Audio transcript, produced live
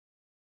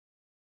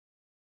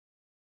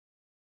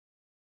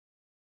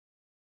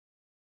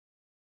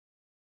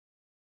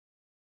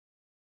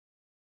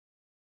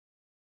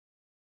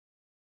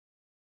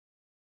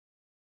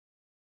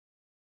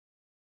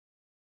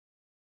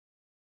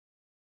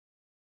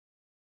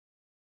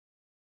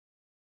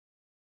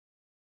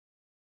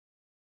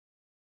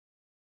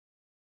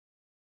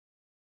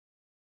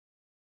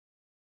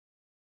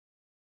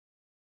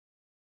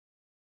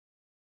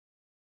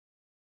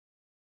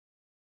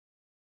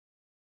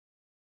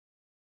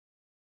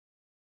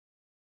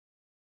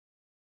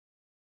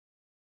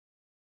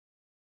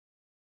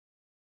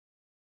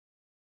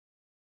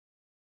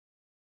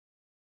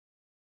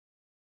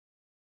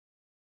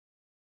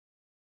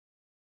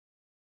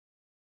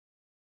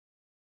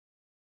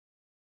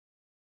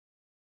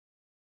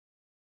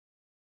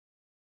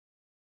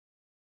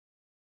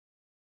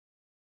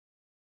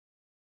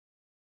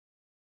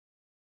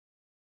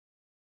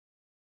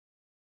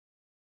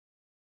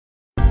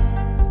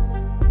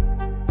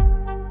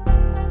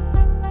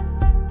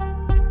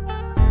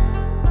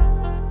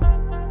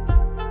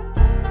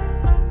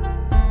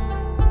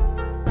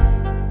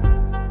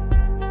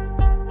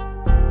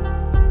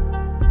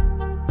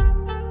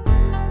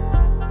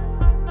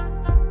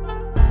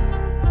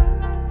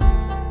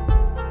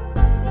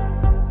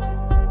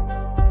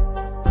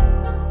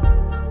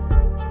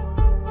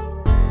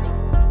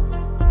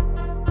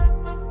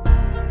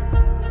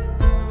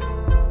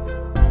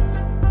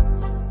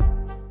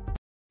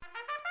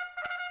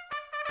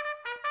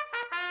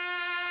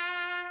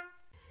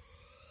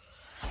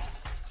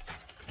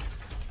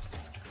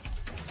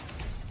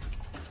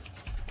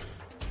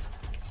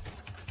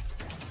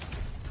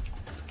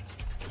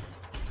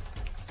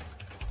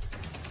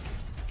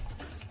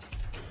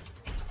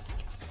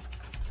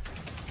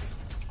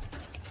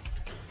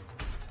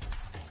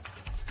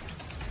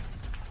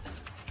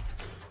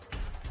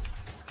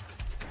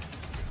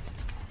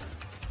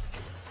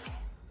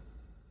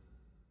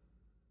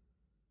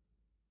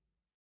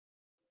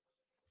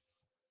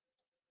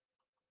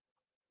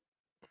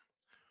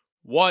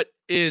What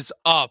is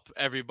up,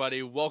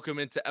 everybody? Welcome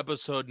into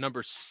episode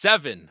number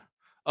 7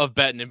 of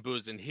Bettin and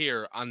Boozin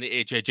here on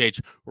the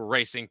HHH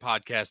Racing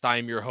Podcast. I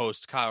am your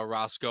host, Kyle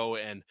Roscoe,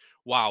 and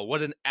wow,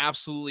 what an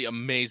absolutely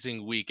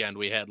amazing weekend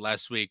we had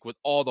last week with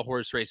all the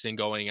horse racing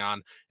going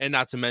on, and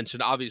not to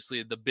mention,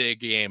 obviously, the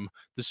big game,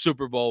 the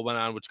Super Bowl went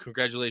on, which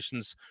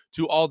congratulations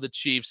to all the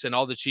Chiefs and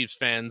all the Chiefs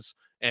fans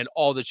and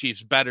all the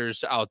Chiefs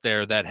bettors out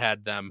there that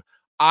had them.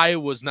 I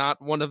was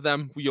not one of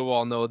them. You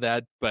all know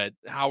that, but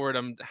Howard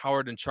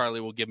and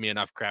Charlie will give me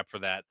enough crap for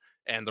that,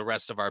 and the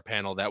rest of our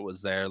panel that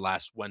was there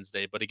last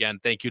Wednesday. But again,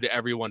 thank you to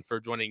everyone for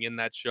joining in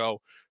that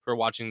show, for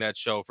watching that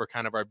show, for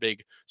kind of our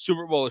big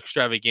Super Bowl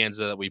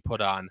extravaganza that we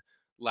put on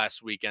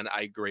last weekend.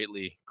 I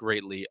greatly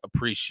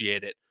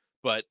appreciate it.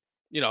 But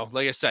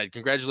like I said,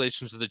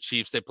 congratulations to the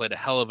Chiefs. They played a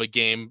hell of a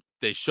game.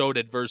 They showed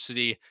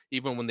adversity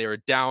even when they were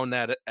down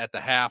at the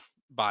half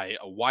by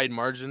a wide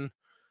margin.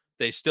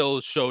 They still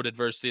showed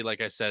adversity,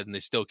 like I said, and they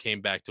still came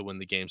back to win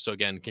the game. So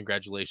again,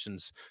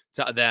 congratulations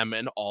to them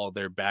and all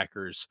their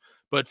backers.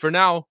 But for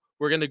now,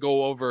 we're going to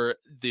go over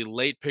the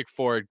late pick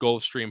 4 at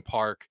Gulfstream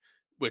Park,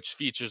 which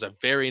features a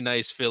very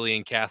nice filly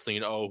and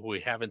Kathleen O, who we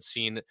haven't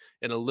seen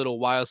in a little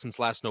while, since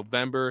last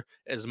November,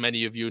 as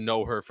many of you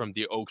know her from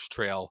the Oaks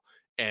Trail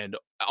and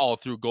all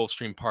through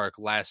Gulfstream Park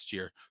last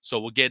year. So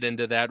we'll get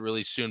into that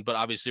really soon. But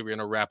obviously, we're going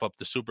to wrap up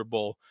the Super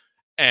Bowl.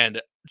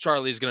 And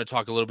Charlie's going to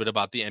talk a little bit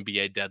about the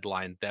NBA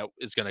deadline that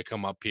is going to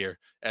come up here,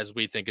 as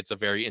we think it's a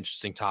very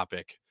interesting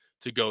topic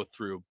to go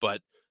through.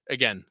 But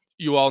again,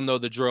 you all know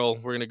the drill.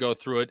 We're going to go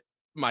through it.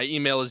 My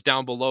email is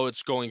down below.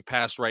 It's going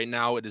past right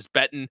now. It is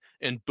Bettin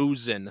and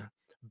Boozin.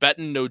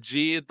 Bettin, no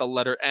G, the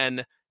letter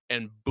N,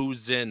 and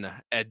Boozin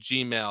at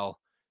gmail.com.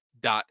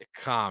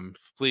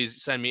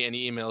 Please send me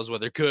any emails,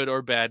 whether good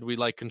or bad. We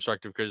like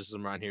constructive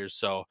criticism around here,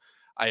 so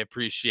I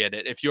appreciate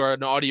it. If you are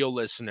an audio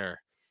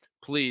listener,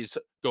 please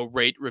go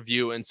rate,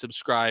 review, and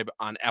subscribe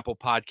on Apple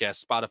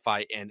Podcasts,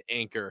 Spotify, and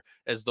Anchor,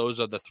 as those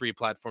are the 3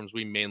 platforms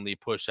we mainly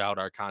push out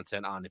our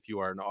content on if you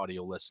are an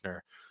audio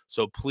listener.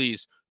 So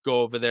please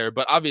go over there.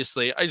 But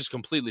obviously, I just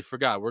completely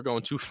forgot. We're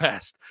going too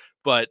fast.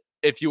 But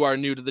if you are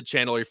new to the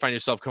channel or you find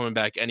yourself coming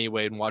back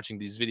anyway and watching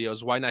these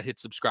videos, why not hit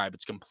subscribe?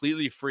 It's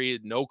completely free,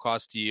 no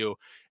cost to you.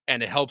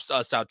 And it helps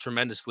us out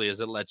tremendously, as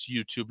it lets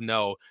YouTube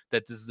know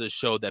that this is a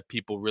show that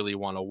people really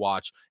want to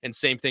watch. And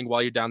same thing,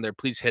 while you're down there,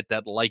 please hit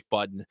that like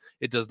button.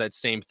 It does that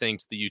same thing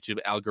to the YouTube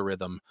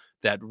algorithm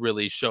that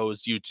really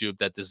shows YouTube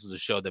that this is a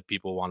show that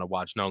people want to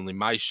watch. Not only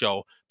my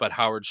show, but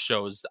Howard's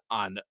shows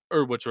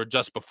which were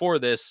just before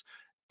this,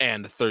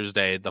 and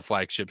Thursday, the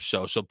flagship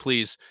show. So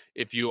please,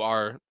 if you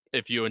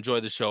enjoy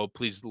the show,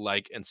 please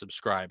like and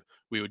subscribe.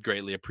 We would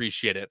greatly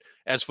appreciate it.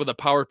 As for the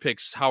power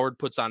picks, Howard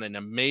puts on an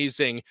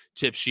amazing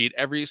tip sheet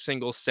every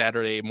single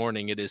Saturday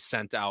morning. It is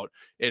sent out.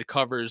 It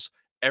covers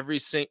every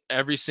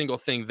single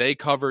thing they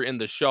cover in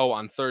the show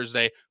on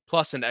Thursday,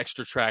 plus an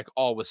extra track,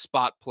 all with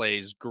spot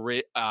plays,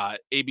 grid,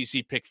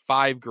 ABC pick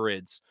 5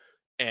 grids,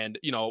 and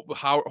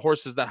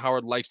horses that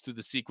Howard likes through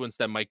the sequence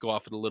that might go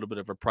off at a little bit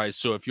of a price.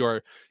 So if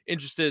you're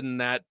interested in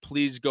that,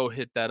 please go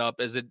hit that up,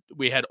 as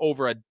we had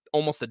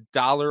almost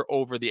 $1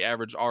 over the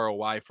average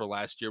ROI for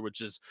last year,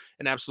 which is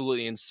an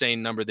absolutely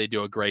insane number. They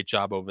do a great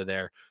job over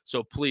there.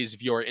 So please,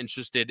 if you're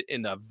interested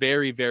in a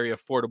very, very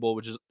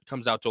affordable,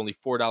 comes out to only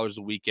 $4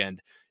 a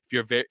weekend, if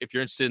you're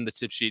interested in the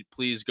tip sheet,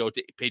 please go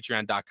to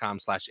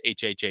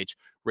patreon.com/HHH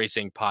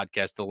Racing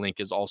Podcast. The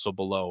link is also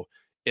below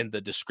in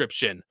the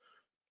description.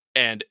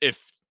 And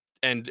if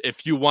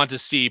you want to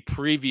see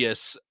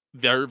previous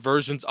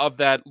versions of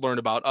that, learn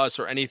about us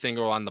or anything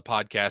on the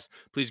podcast,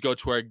 please go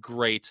to our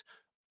great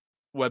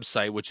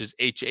website, which is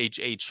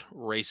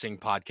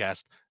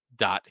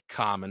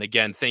hhhracingpodcast.com. And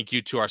again, thank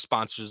you to our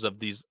sponsors of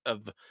these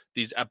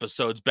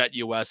episodes,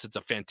 BetUS. It's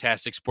a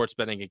fantastic sports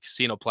betting and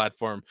casino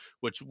platform,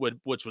 which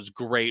was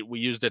great. We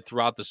used it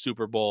throughout the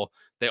Super Bowl.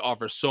 They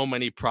offer so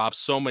many props,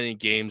 so many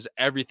games.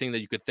 Everything that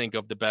you could think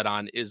of to bet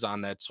on is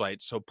on that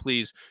site. So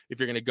please, if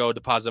you're going to go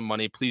deposit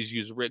money, please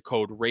use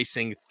code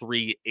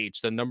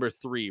RACING3H, the number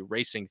 3,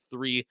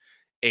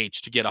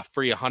 RACING3H, to get a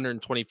free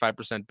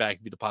 125% back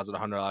if you deposit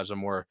 $100 or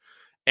more.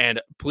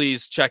 And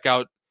please check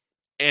out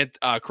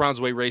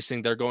Crown's Way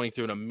Racing. They're going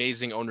through an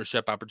amazing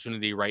ownership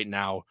opportunity right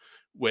now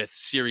with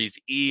Series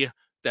E.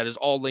 That is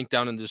all linked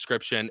down in the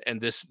description. And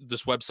this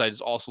website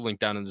is also linked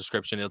down in the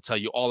description. It'll tell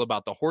you all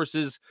about the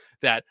horses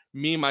that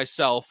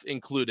myself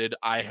included,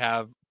 I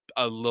have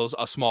a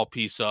small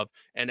piece of,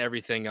 and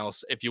everything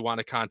else. If you want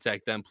to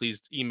contact them,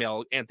 please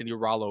email Anthony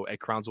Rollo at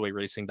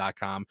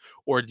crownswayracing.com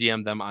or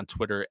DM them on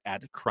Twitter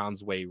at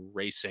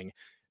crownswayracing.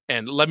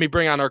 And let me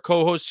bring on our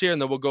co-host here,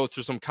 and then we'll go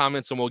through some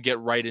comments, and we'll get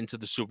right into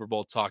the Super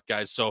Bowl talk,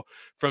 guys. So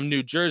from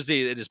New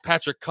Jersey, it is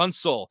Patrick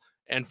Kunsel,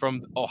 and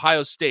from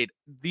Ohio State,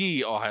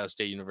 the Ohio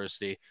State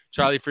University,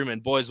 Charlie Freeman.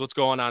 Boys, what's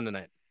going on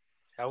tonight?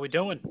 How we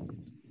doing?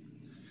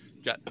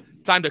 Got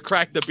time to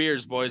crack the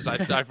beers, boys.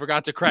 I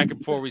forgot to crack it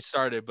before we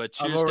started, but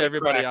cheers to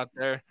everybody out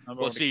there.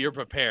 We'll see, you're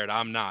prepared.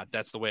 I'm not.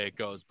 That's the way it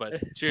goes.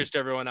 But cheers to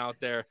everyone out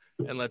there,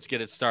 and let's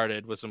get it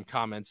started with some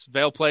comments.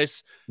 Vale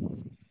Place,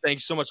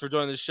 Thanks so much for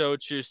joining the show.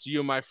 Cheers to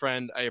you, my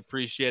friend. I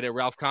appreciate it.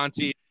 Ralph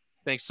Conti,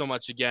 thanks so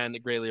much again. I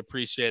greatly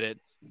appreciate it.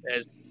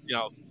 As you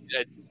know,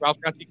 Ralph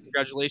Conti,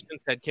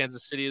 congratulations. Had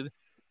Kansas City,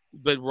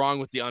 but wrong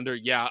with the under.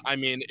 Yeah, I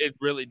mean, it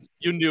really,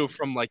 you knew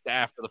from like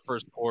after the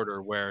first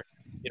quarter where,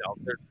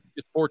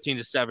 it's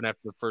 14-7 after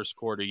the first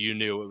quarter. You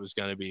knew it was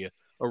going to be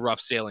a rough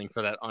sailing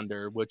for that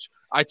under, which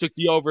I took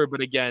the over.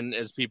 But again,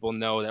 as people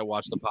know that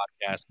watch the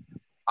podcast,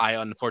 I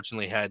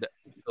unfortunately had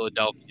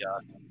Philadelphia,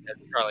 as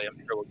Charlie, I'm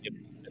sure will give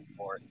you a bit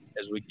more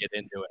as we get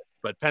into it.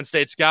 But Penn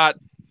State's got,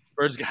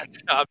 Birds got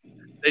stopped.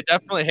 They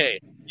definitely, hey,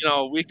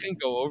 we can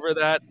go over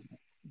that,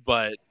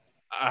 but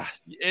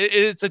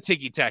it's a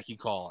ticky-tacky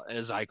call,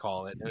 as I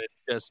call it. And it's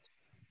just,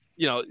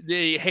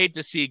 they hate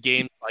to see a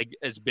game like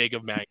as big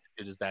of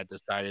magnitude as that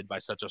decided by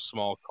such a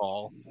small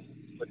call.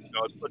 But,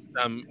 it puts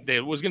them,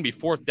 it was going to be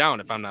fourth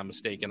down, if I'm not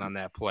mistaken, on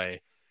that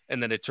play.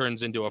 And then it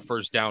turns into a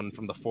first down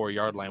from the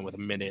 4-yard line with a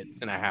minute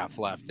and a half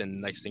left.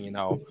 And next thing you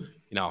know,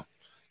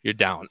 you're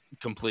down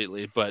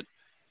completely. But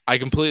I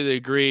completely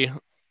agree.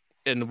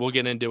 And we'll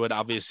get into it,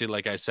 obviously,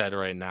 like I said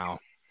right now.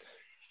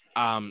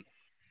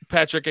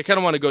 Patrick, I kind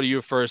of want to go to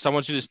you first. I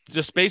want you to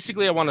just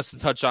basically, I want us to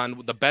touch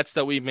on the bets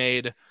that we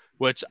made,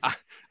 which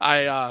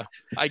I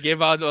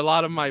gave out a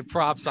lot of my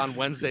props on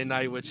Wednesday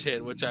night, which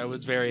I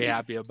was very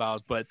happy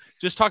about. But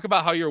just talk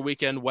about how your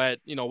weekend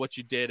went, what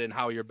you did and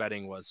how your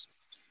betting was.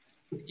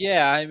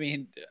 Yeah, I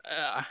mean,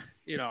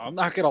 I'm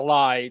not going to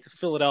lie.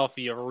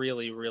 Philadelphia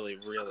really, really,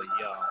 really,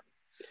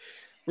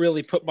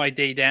 really put my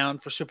day down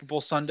for Super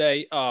Bowl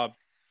Sunday.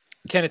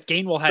 Kenneth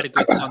Gainwell had a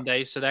good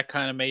Sunday, so that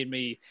kind of made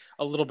me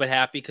a little bit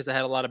happy because I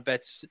had a lot of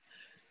bets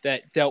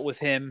that dealt with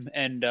him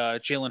and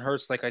Jalen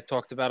Hurts, like I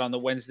talked about on the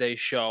Wednesday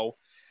show.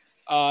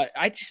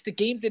 The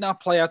game did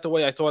not play out the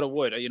way I thought it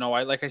would.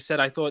 Like I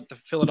said, I thought the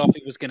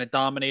Philadelphia was going to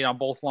dominate on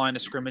both line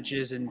of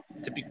scrimmages, and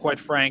to be quite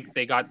frank,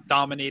 they got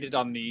dominated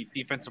on the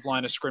defensive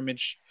line of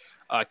scrimmage.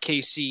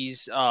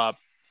 KC's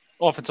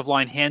offensive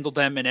line handled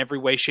them in every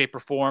way, shape, or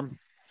form.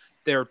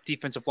 Their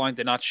defensive line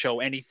did not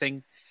show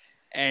anything,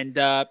 and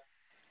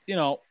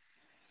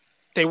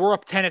they were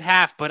up 10 at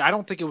half, but I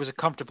don't think it was a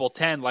comfortable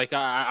 10. Like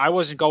I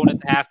wasn't going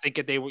at the half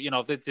thinking they were,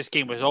 that this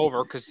game was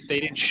over because they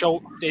didn't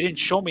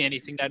show me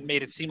anything that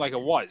made it seem like it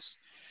was.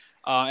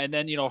 And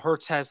then,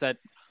 Hurts has that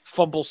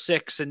fumble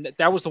 6. And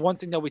that was the one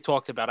thing that we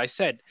talked about. I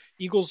said,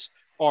 Eagles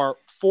are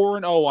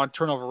 4-0 on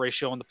turnover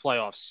ratio in the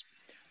playoffs.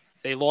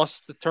 They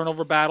lost the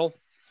turnover battle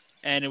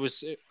and it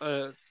was,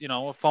 a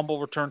fumble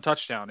return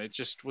touchdown. It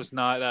just was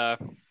not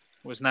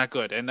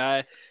good.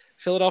 And,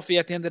 Philadelphia,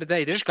 at the end of the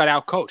day, they just got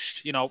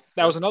outcoached.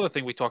 That was another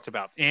thing we talked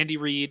about. Andy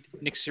Reid,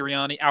 Nick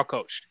Sirianni,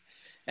 outcoached.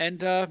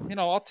 And,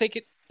 I'll take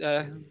it.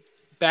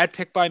 Bad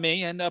pick by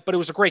me. But it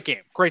was a great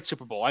game. Great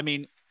Super Bowl. I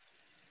mean,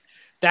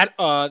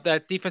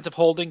 that defensive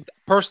holding,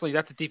 personally,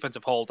 that's a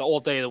defensive hold all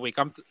day of the week.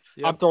 I'm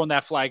throwing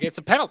that flag. It's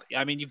a penalty.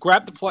 I mean, you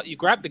grab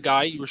the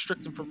guy, you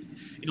restrict him from,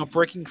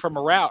 breaking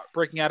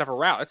out of a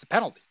route. It's a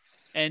penalty.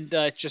 And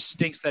it just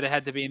stinks that it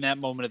had to be in that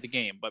moment of the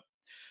game. But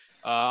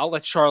I'll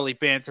let Charlie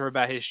banter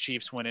about his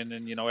Chiefs winning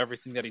and,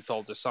 everything that he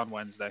told us on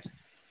Wednesday.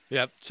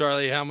 Yep.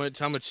 Charlie, how much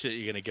shit are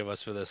you going to give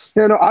us for this?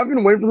 Yeah, no, I've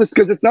been waiting for this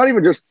because it's not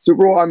even just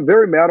Super Bowl. I'm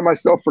very mad at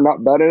myself for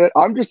not betting it.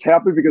 I'm just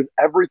happy because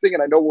everything,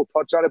 and I know we'll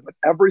touch on it, but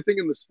everything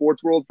in the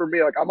sports world for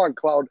me, like I'm on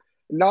cloud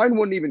 9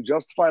 wouldn't even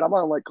justify it. I'm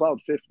on like cloud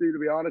 50, to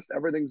be honest.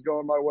 Everything's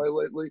going my way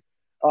lately.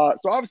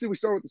 So obviously we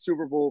start with the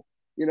Super Bowl,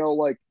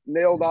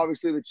 nailed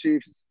obviously the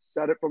Chiefs,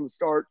 said it from the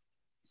start.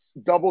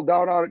 Doubled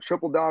down on it,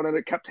 tripled down on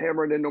it, kept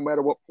hammering in no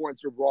matter what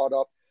points were brought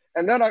up.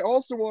 And then I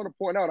also want to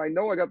point out, I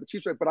know I got the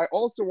Chiefs right, but I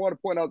also want to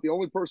point out the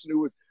only person who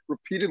was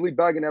repeatedly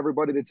begging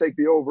everybody to take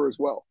the over as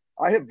well.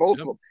 I hit both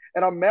of them.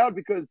 And I'm mad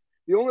because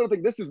the only other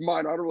thing, this is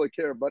mine, I don't really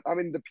care, but I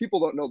mean, the people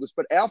don't know this,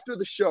 but after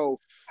the show,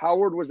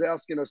 Howard was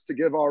asking us to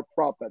give our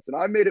prop bets. And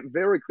I made it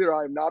very clear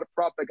I am not a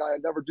prop bet guy. I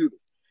never do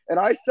this. And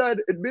I said,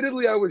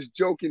 admittedly, I was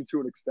joking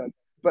to an extent,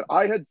 but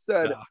I had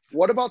said,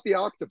 what about the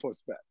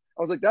octopus bet?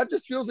 I was like, that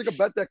just feels like a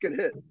bet that could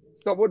hit.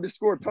 Someone to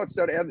score a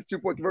touchdown and the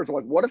 2-point conversion.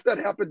 Like, what if that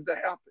happens to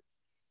happen?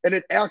 And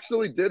it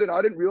actually did, and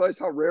I didn't realize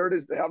how rare it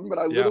is to happen, but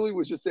I literally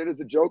was just saying it as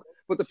a joke.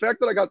 But the fact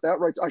that I got that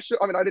right, I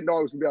didn't know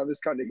I was going to be on this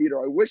kind of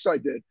heater. I wish I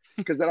did,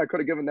 because then I could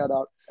have given that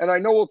out. And I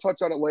know we'll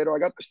touch on it later. I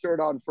got the shirt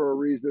on for a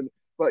reason.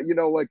 But,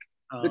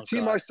 the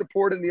team I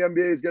support in the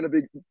NBA is going to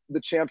be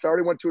the champs. I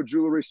already went to a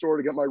jewelry store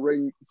to get my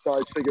ring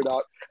size figured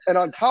out. And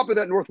on top of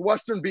that,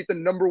 Northwestern beat the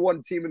number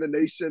 1 team in the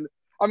nation.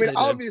 I mean,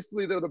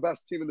 obviously, they're the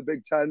best team in the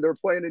Big Ten. They're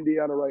playing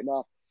Indiana right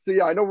now. So,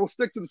 yeah, I know we'll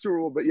stick to the Super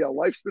Bowl, but, yeah,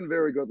 life's been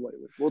very good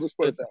lately. We'll just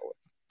put it that way.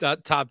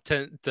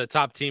 The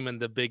top team in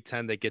the Big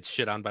Ten that gets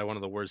shit on by one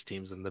of the worst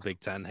teams in the Big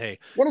Ten. Hey,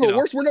 one of the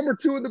worst. We're number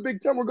 2 in the Big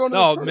Ten. We're going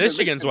to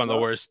Michigan's one of the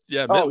worst.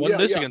 Yeah,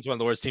 Michigan's one of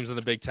the worst teams in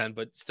the Big Ten,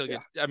 but still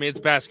get. I mean, it's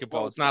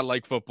basketball. It's not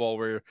like football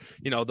where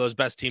those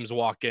best teams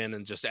walk in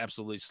and just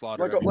absolutely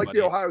slaughter like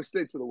the Ohio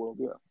States of the world.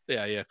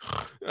 Yeah.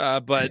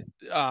 But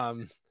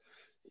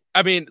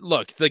I mean,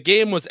 look, the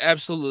game was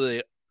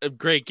absolutely a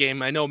great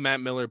game. I know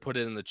Matt Miller put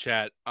it in the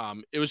chat.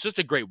 It was just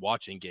a great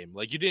watching game.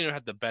 Like, you didn't even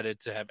have to bet it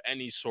to have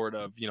any sort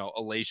of,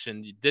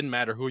 elation. It didn't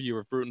matter who you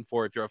were rooting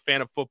for. If you're a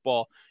fan of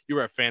football, you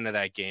were a fan of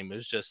that game. It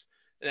was just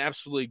an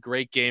absolutely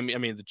great game. I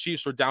mean, the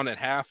Chiefs were down at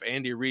half.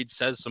 Andy Reid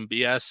says some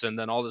BS, and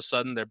then all of a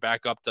sudden they're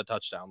back up to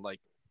touchdown. Like,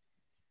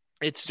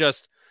 it's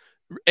just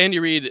Andy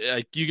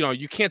Reid.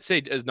 You can't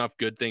say enough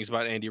good things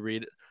about Andy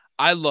Reid.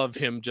 I love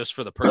him just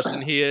for the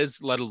person he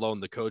is, let alone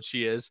the coach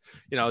he is.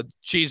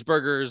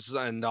 Cheeseburgers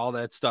and all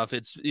that stuff.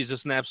 He's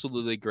just an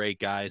absolutely great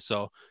guy.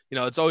 So,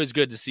 it's always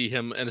good to see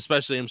him, and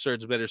especially I'm sure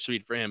it's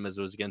bittersweet for him as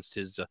it was against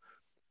his,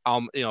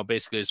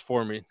 basically his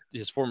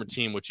former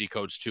team, which he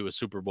coached to a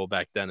Super Bowl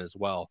back then as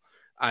well.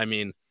 I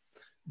mean,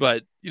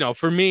 but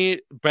for me,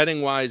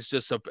 betting wise,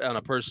 just on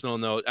a personal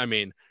note, I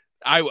mean,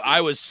 I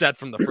was set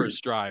from the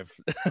first drive.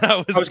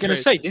 I was going to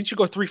say, didn't you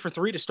go 3 for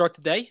 3 to start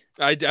the day?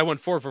 I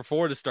went 4 for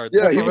 4 to start.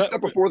 Yeah, he was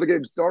set before the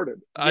game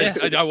started.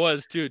 I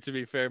was too, to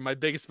be fair. My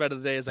biggest bet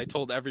of the day, as I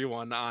told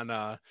everyone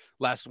on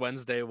last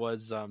Wednesday,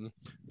 was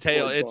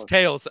It's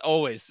tails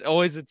always.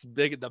 It's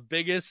big. The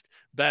biggest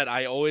bet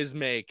I always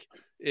make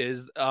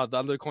is the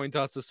other coin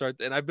toss to start,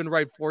 and I've been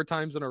right 4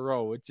 times in a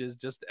row, which is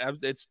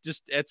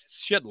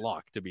it's shit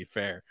luck, to be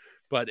fair.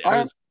 But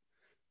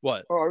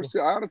what? Oh, I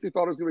honestly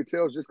thought it was going to be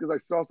tails just because I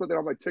saw something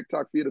on my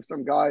TikTok feed of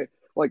some guy.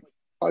 Like,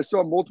 I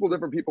saw multiple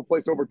different people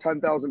place over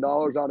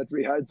 $10,000 on it to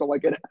be head. So,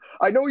 like,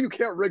 I know you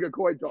can't rig a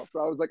coin toss,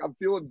 but I was like, I'm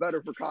feeling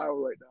better for Kyle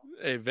right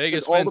now. Hey,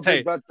 Vegas all wins. the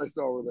big bets I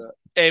saw were that.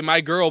 Hey,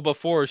 my girl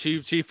before, she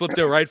flipped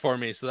it right for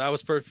me, so that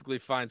was perfectly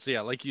fine. So,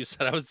 yeah, like you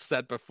said, I was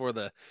set before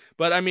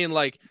but I mean,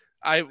 like,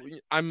 I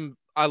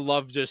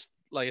love just,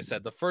 like I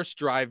said, the first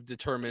drive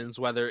determines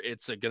whether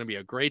it's going to be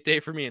a great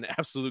day for me, an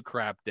absolute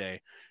crap day.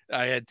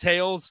 I had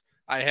tails.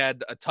 I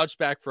had a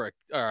touchback for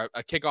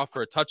a kickoff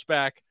for a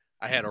touchback.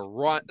 I had a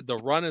run. The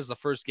run is the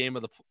first game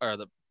of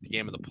the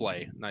game of the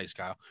play. Nice,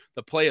 Kyle.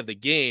 The play of the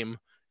game,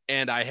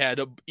 and I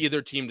had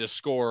either team to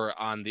score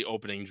on the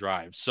opening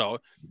drive. So,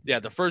 yeah,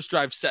 the first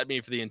drive set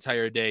me for the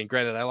entire day. And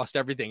granted, I lost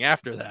everything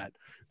after that,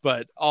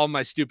 but all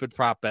my stupid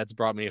prop bets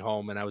brought me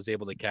home, and I was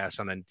able to cash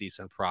on a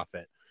decent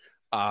profit.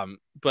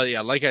 But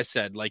yeah, like I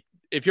said, like,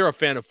 if you're a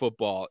fan of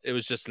football, it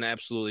was just an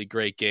absolutely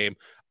great game.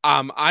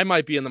 I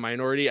might be in the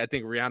minority. I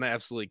think Rihanna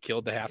absolutely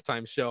killed the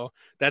halftime show.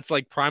 That's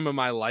like prime of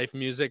my life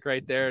music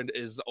right there,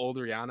 is old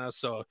Rihanna.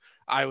 So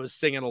I was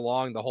singing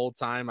along the whole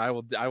time. I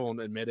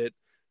won't admit it.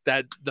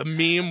 That the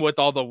meme with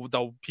all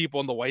the people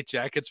in the white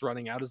jackets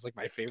running out is like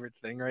my favorite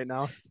thing right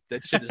now.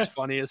 That shit is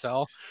funny as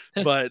hell.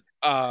 But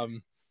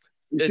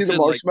you see the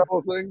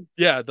marshmallow thing?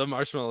 Yeah, the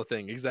marshmallow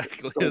thing.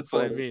 Exactly. So That's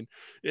funny. What I mean.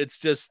 It's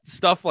just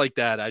stuff like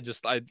that.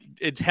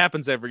 It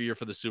happens every year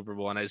for the Super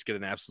Bowl, and I just get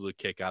an absolute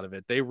kick out of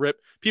it.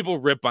 People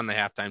rip on the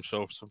halftime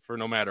show for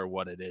no matter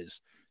what it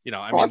is.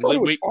 I mean, I thought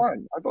it was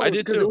fun. I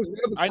did too. It was one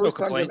of the first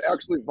times I've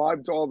actually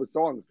vibed to all the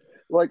songs.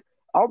 Like,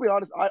 I'll be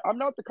honest, I'm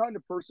not the kind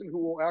of person who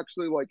will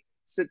actually like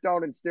sit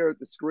down and stare at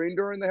the screen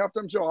during the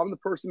halftime show. I'm the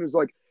person who's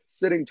like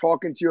sitting,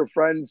 talking to your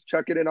friends,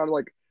 checking in on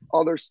like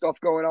other stuff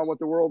going on with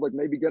the world, like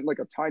maybe getting like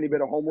a tiny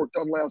bit of homework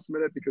done last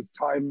minute because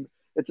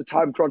it's a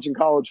time crunch in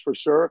college for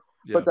sure.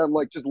 Yeah. But then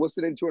like just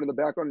listening to it in the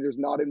background and just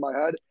nodding my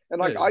head. And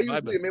like, I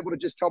usually am able to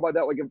just tell by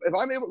that, like if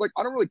I'm able, like,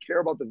 I don't really care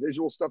about the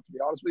visual stuff, to be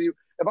honest with you.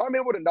 If I'm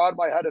able to nod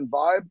my head and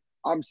vibe,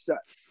 I'm set.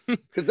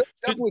 Because there's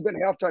definitely been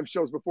halftime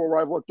shows before where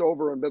I've looked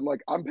over and been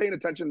like, I'm paying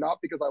attention not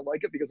because I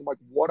like it, because I'm like,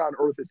 what on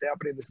earth is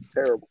happening? This is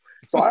terrible.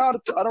 So I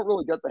don't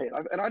really get the hate.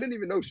 And I didn't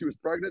even know she was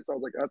pregnant. So I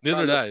was like, that's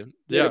neither did I.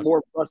 Yeah,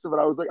 more impressive. And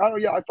I was like, I don't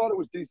know. Yeah, I thought it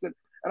was decent.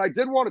 And I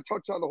did want to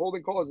touch on the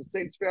holding call. As a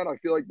Saints fan, I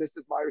feel like this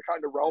is my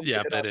kind of realm.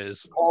 Yeah, that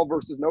is call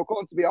versus no call.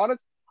 And to be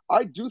honest,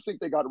 I do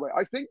think they got it right.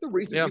 I think the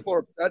reason people are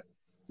upset,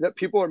 that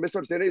people are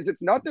misunderstanding, is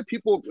it's not that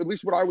people, at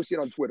least what I was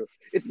seeing on Twitter,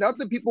 it's not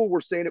that people were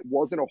saying it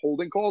wasn't a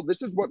holding call.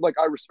 This is what like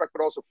I respect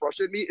but also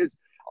frustrated me, is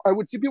I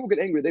would see people get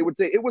angry. They would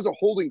say it was a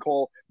holding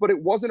call, but it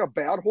wasn't a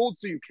bad hold,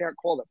 so you can't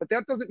call that. But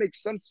that doesn't make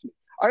sense to me.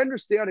 I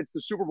understand it's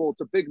the Super Bowl,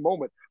 it's a big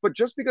moment, but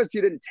just because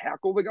he didn't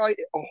tackle the guy,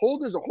 a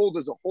hold is a hold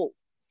is a hold.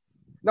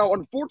 Now,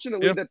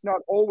 unfortunately, that's not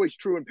always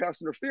true in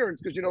pass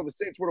interference, because, the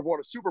Saints would have won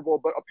a Super Bowl,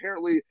 but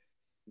apparently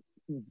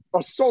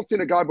assaulting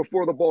a guy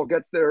before the ball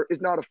gets there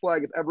is not a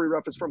flag if every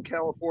ref is from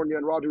California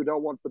and Roger Goodell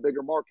wants the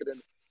bigger market.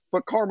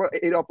 But karma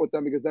ate up with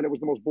them, because then it was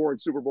the most boring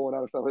Super Bowl in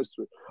NFL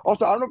history.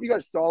 Also, I don't know if you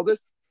guys saw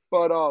this,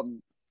 but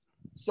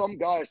some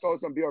guy, I saw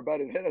this on BR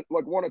Bettin,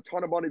 won a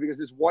ton of money because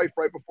his wife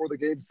right before the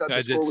game said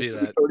the score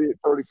was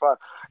 38-35.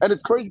 And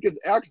it's crazy because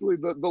actually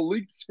the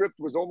leaked script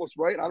was almost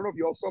right. I don't know if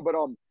you all saw, but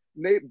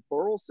Nate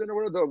Burleson or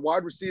whatever, the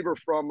wide receiver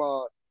from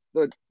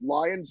the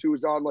Lions, who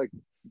was on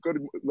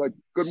Good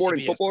Morning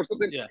CBS. Football or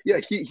something.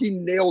 Yeah, he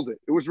nailed it.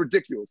 It was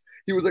ridiculous.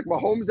 He was like,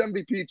 Mahomes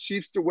MVP,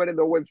 Chiefs to win, and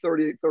they'll win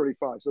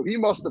 38-35. So he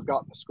must have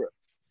gotten the script.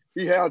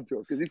 He had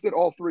to, because he said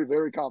all three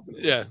very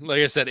confidently. Yeah,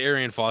 like I said,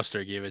 Arian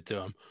Foster gave it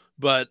to him.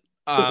 But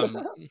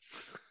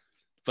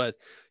but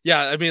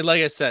yeah, I mean,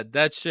 like I said,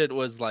 that shit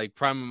was like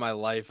prime of my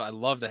life. I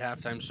love the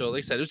halftime show. Like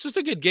I said, it was just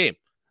a good game.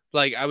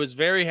 Like, I was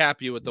very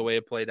happy with the way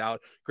it played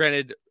out.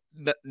 Granted,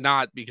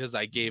 not because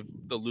I gave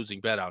the losing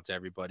bet out to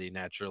everybody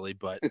naturally,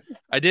 but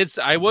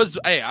I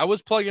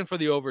was plugging for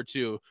the over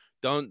too.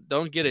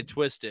 Don't get it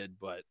twisted,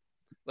 but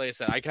like I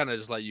said, I kind of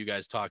just let you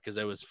guys talk because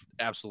it was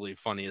absolutely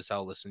funny as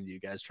hell listening to you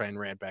guys try and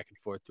rant back and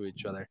forth to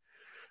each other.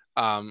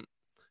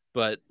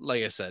 But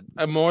like I said,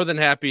 I'm more than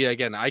happy.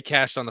 Again, I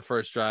cashed on the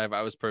first drive.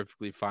 I was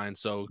perfectly fine.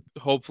 So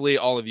hopefully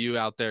all of you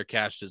out there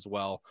cashed as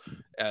well.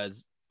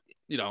 As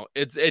you know,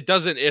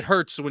 it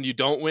hurts when you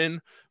don't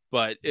win,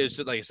 but it's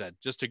just, like I said,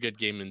 just a good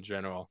game in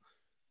general.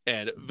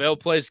 And Vale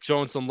Plays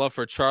showing some love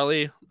for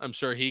Charlie. I'm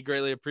sure he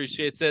greatly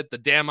appreciates it. The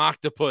damn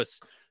octopus,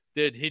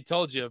 dude, he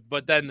told you.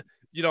 But then,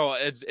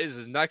 is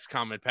his next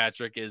comment,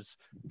 Patrick, is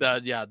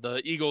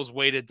the Eagles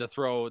waited to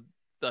throw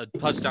the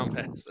touchdown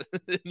pass.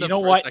 You know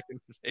what?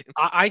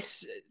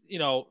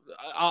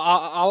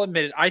 I'll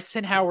admit it. I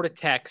sent Howard a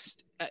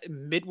text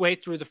midway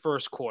through the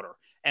first quarter,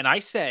 and I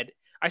said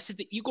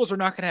the Eagles are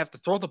not going to have to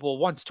throw the ball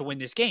once to win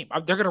this game.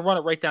 They're going to run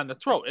it right down the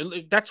throat.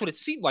 That's what it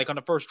seemed like on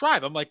the first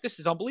drive. I'm like, this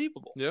is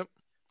unbelievable. Yep.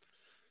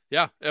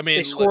 Yeah, I mean,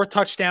 they score a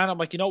touchdown. I'm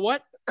like, you know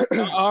what?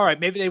 All right,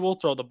 maybe they will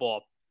throw the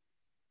ball.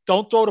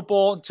 Don't throw the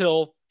ball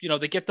until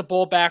they get the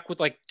ball back with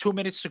like 2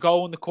 minutes to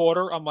go in the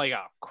quarter. I'm like,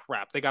 oh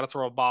crap, they got to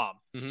throw a bomb.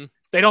 Mm-hmm.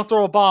 They don't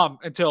throw a bomb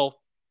until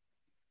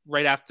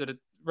right after the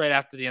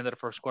end of the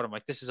first quarter. I'm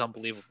like, this is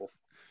unbelievable.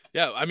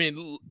 Yeah, I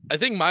mean, I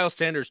think Miles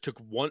Sanders took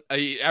one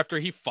after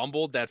he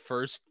fumbled that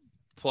first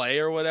play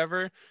or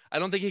whatever. I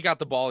don't think he got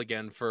the ball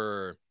again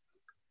for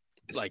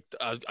like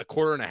a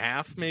quarter and a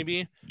half,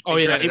 maybe. Oh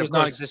yeah, he was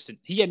non-existent.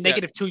 He had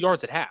negative 2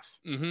 yards at half.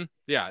 Mm-hmm.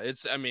 Yeah,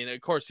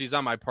 of course, he's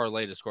on my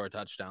parlay to score a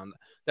touchdown.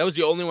 That was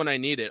the only one I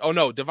needed. Oh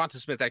no, Devonta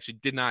Smith actually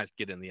did not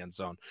get in the end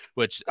zone,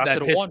 which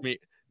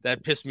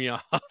that pissed me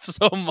off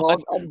so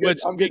much.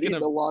 I'm getting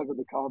alive in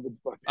the comments,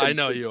 but I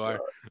know you are.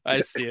 I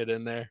see it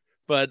in there.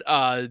 But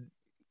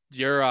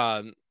you're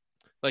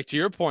like to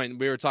your point,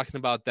 we were talking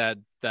about that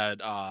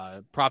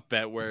prop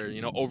bet where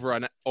over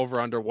under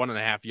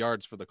 1.5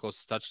 yards for the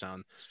closest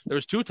touchdown. There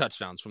was 2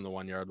 touchdowns from the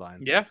 1 yard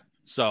line. Yeah.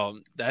 So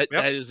that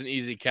is an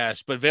easy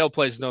cash. But Vale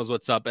Plays knows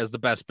what's up. As the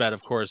best bet,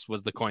 of course,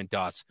 was the coin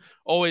toss.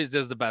 Always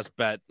is the best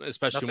bet,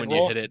 especially when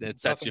you hit it and it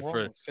sets you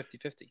for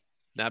 50-50.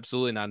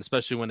 Absolutely not,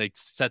 especially when it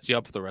sets you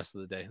up for the rest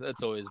of the day.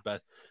 That's always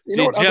best.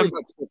 Jim,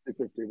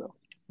 50-50 though.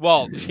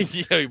 Well,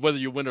 whether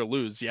you win or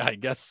lose, I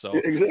guess so.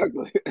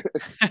 Exactly.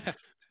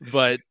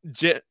 But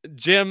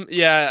Jim,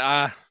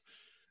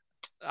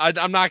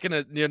 I'm not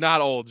gonna. You're not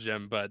old,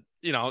 Jim, but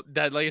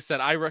that. Like I said,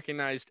 I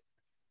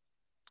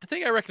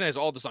think I recognized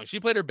all the songs. She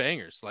played her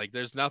bangers. Like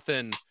there's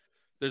nothing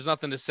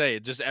to say.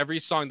 Just every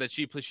song that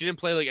she played. She didn't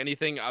play like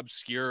anything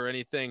obscure or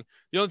anything.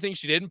 The only thing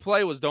she didn't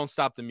play was "Don't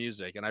Stop the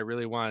Music," and I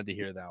really wanted to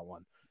hear that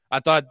one. I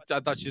thought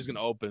she was going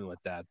to open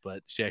with that,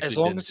 but she actually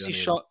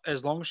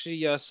as long as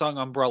she sung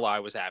 "Umbrella," I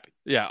was happy.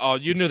 Yeah. Oh,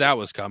 you knew that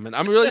was coming.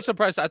 I'm really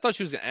surprised. I thought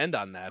she was going to end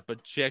on that, but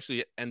she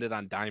actually ended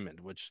on "Diamond,"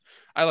 which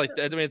I like.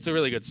 I mean, it's a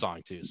really good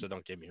song too. So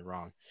don't get me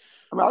wrong.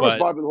 I mean, I was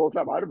vibing the whole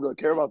time. I didn't really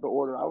care about the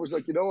order. I was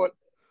like, you know what?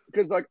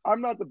 Because like I'm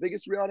not the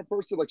biggest Rihanna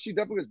person. Like she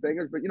definitely has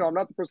bangers, but I'm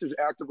not the person who's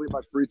actively in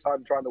my free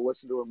time trying to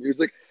listen to her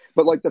music.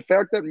 But like the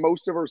fact that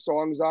most of her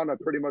songs I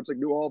pretty much like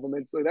knew all of them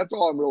instantly. That's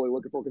all I'm really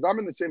looking for. Because I'm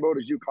in the same boat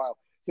as you, Kyle.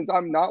 Since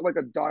I'm not like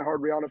a diehard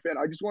Rihanna fan,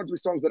 I just want it to be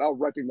songs that I'll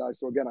recognize.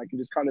 So again, I can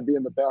just kind of be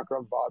in the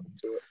background vibing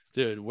to it.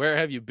 Dude, Where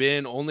Have You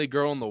Been? Only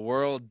Girl in the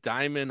World,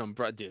 Diamond,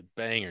 Umbrella, dude,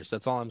 bangers.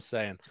 That's all I'm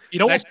saying.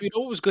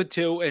 What was good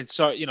too, and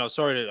so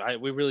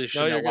we really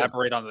shouldn't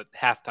elaborate on the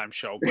halftime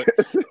show, but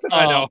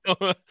I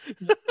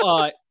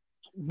know.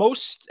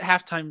 Most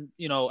halftime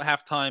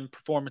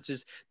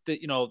performances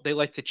that they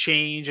like to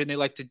change and they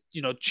like to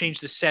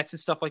change the sets and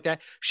stuff like that.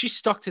 She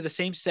stuck to the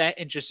same set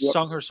and just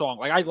sung her song.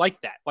 Like I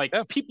like that. Like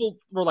people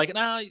were like,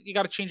 "Nah, you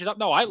got to change it up."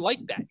 No, I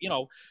like that.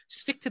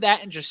 Stick to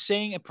that and just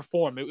sing and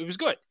perform. It was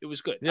good. It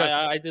was good.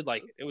 Yeah, I did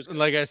like it. It was good.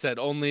 Like I said,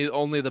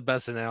 only the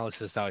best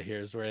analysis out here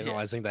is we're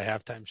analyzing the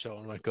halftime show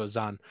and what goes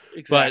on.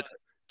 Exactly. But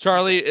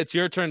Charlie, it's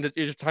your time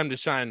to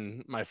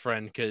shine, my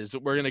friend, because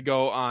we're gonna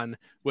go on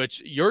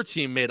which your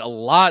team made a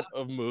lot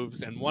of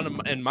moves, and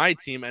my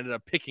team ended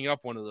up picking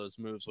up one of those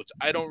moves, which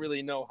I don't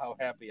really know how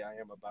happy I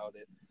am about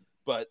it.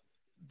 But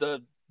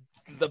the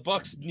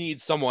Bucks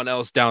need someone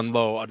else down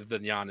low other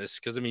than Giannis,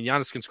 because I mean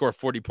Giannis can score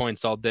 40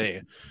 points all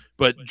day,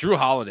 but Drew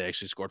Holiday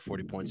actually scored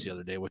 40 points the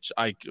other day, which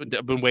I've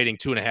been waiting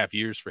 2.5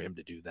 years for him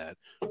to do that,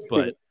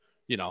 but.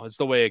 It's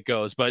the way it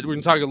goes. But we're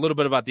going to talk a little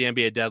bit about the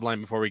NBA deadline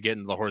before we get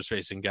into the horse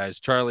racing, guys.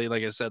 Charlie,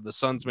 like I said, the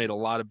Suns made a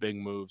lot of big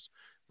moves.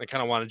 I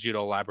kind of wanted you to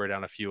elaborate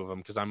on a few of them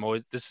because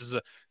this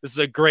is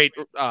a great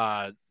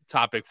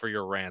topic for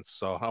your rants.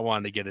 So I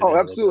wanted to get it. Oh,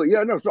 absolutely.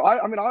 Yeah, no. So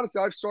I mean, honestly,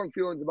 I have strong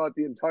feelings about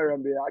the entire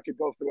NBA. I could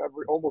go through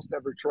almost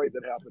every trade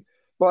that happened.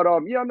 But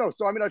no.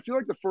 So I mean, I feel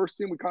like the first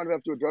team we kind of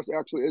have to address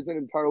actually isn't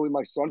entirely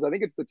my Suns. I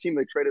think it's the team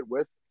they traded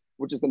with,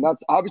 which is the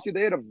Nets. Obviously,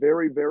 they had a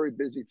very, very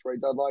busy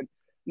trade deadline.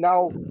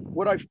 Now,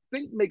 what I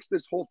think makes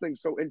this whole thing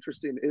so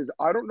interesting is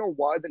I don't know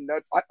why the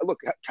Nets look,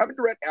 Kevin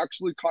Durant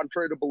actually,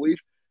 contrary to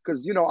belief,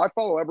 because, I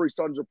follow every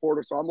Suns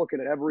reporter, so I'm looking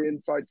at every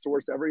inside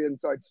source, every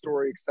inside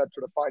story, et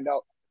cetera, to find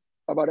out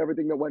about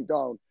everything that went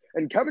down.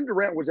 And Kevin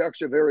Durant was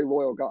actually a very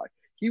loyal guy.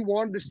 He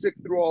wanted to stick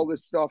through all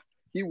this stuff.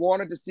 He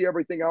wanted to see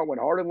everything out. When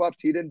Harden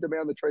left, he didn't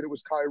demand the trade. It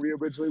was Kyrie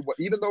originally.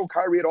 Even though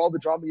Kyrie had all the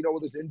drama,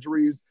 with his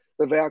injuries,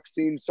 the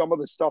vaccine, some of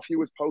the stuff he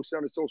was posting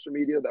on his social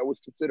media that was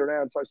considered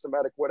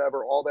anti-Semitic,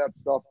 whatever, all that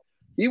stuff,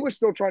 he was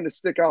still trying to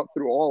stick out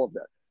through all of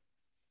that.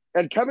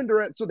 And Kevin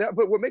Durant,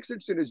 but what makes it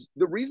interesting is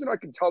the reason I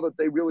can tell that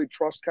they really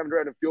trust Kevin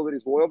Durant and feel that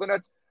he's loyal to the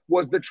Nets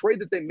was the trade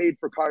that they made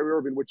for Kyrie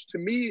Irving, which to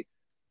me,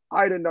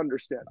 I didn't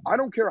understand. I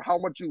don't care how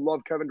much you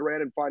love Kevin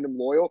Durant and find him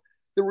loyal.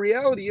 The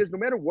reality is, no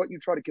matter what you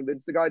try to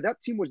convince the guy,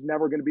 that team was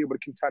never going to be able to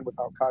contend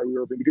without Kyrie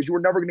Irving because you were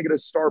never going to get a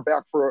star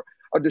back for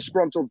a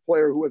disgruntled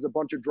player who has a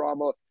bunch of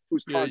drama,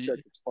 whose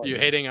contract expired. You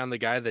hating on the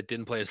guy that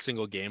didn't play a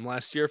single game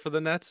last year for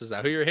the Nets? Is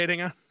that who you're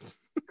hating on?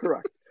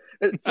 Correct.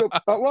 And so,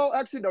 well,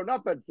 actually, no,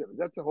 not Ben Simmons.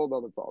 That's a whole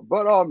other problem.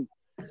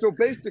 But so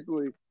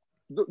basically,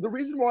 the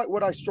reason why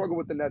what I struggle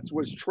with the Nets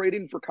was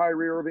trading for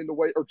Kyrie Irving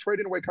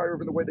trading away Kyrie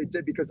Irving the way they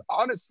did, because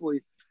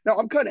honestly, now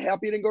I'm kind of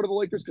happy he didn't go to the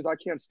Lakers because I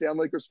can't stand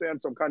Lakers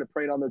fans, so I'm kind of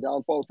praying on their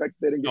downfall. The fact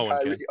that they didn't get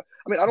Kyrie.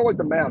 I mean, I don't like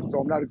the Mavs,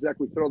 so I'm not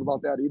exactly thrilled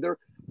about that either.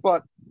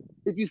 But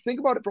if you think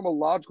about it from a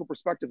logical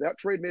perspective, that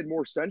trade made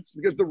more sense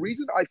because the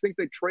reason I think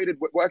they traded,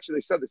 well, actually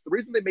they said this, the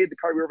reason they made the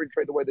Kyrie Irving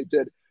trade the way they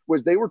did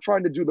was they were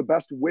trying to do the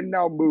best win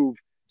now move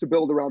to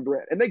build around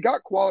Durant, and they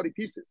got quality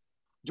pieces.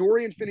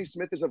 Dorian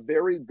Finney-Smith is a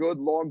very good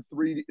long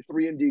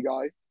 3-and-D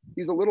guy.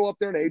 He's a little up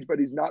there in age, but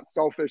he's not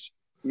selfish.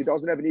 He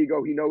doesn't have an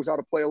ego. He knows how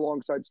to play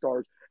alongside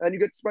stars. And you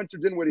get Spencer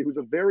Dinwiddie, who's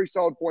a very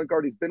solid point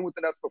guard. He's been with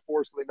the Nets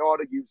before, so they know how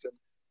to use him.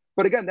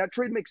 But again, that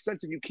trade makes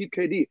sense if you keep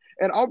KD.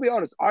 And I'll be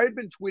honest, I had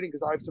been tweeting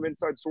because I have some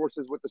inside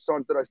sources with the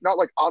Suns that not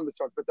like on the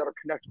Suns, but that are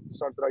connected with the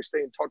Suns that I stay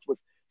in touch with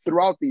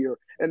throughout the year.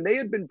 And they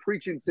had been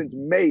preaching since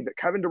May that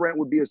Kevin Durant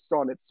would be a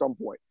Sun at some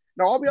point.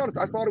 Now, I'll be honest,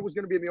 I thought it was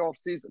going to be in the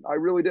offseason. I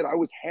really did. I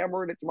was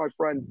hammering it to my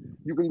friends.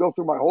 You can go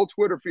through my whole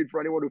Twitter feed for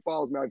anyone who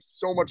follows me. I have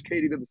so much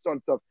KD to the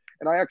Sun stuff,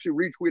 and I actually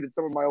retweeted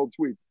some of my old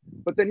tweets.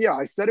 But then, yeah,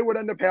 I said it would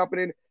end up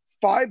happening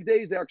 5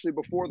 days actually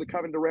before the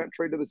Kevin Durant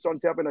trade to the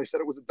Suns happened. I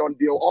said it was a done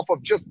deal off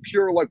of just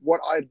pure like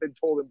what I had been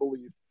told and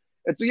believed.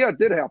 And so, yeah, it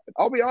did happen.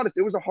 I'll be honest,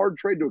 it was a hard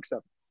trade to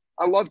accept.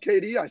 I love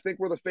KD. I think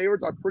we're the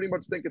favorites. I pretty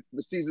much think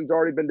the season's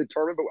already been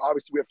determined, but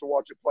obviously we have to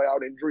watch it play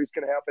out. Injuries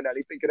can happen.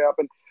 Anything can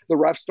happen. The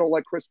refs don't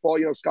like Chris Paul.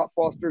 Scott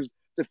Foster's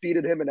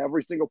defeated him in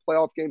every single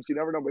playoff game, so you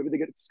never know. Maybe they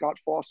get Scott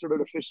Foster to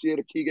officiate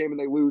a key game and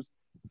they lose.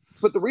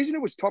 But the reason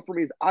it was tough for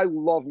me is I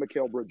love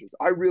Mikal Bridges.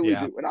 I really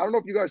do. And I don't know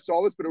if you guys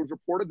saw this, but it was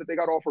reported that they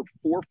got offered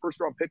 4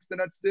 first-round picks, the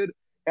Nets did,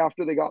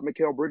 after they got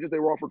Mikal Bridges. They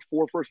were offered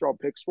 4 first-round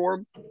picks for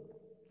him,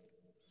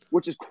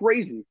 which is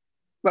crazy.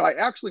 But I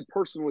actually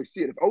personally see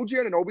it. If OG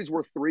Anunoby's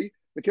worth 3,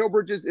 Mikal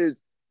Bridges is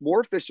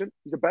more efficient.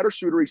 He's a better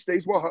shooter. He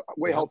stays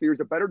way healthier. He's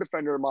a better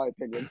defender, in my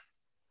opinion.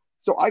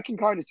 So I can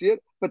kind of see it.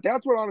 But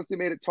that's what honestly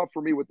made it tough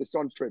for me with the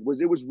Suns trade.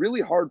 It was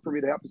really hard for me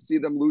to have to see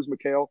them lose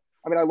Mikal.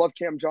 I mean, I love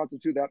Cam Johnson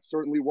too. That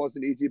certainly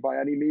wasn't easy by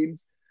any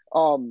means.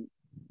 Yeah,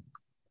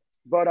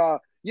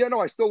 no,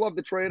 I still love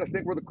the trade. I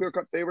think we're the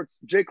clear-cut favorites.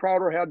 Jay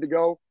Crowder had to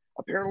go,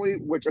 apparently,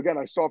 which, again,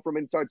 I saw from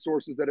inside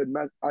sources that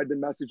I'd been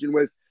messaging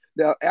with.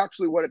 That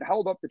actually what had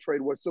held up the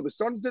trade was, so the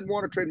Suns didn't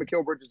want to trade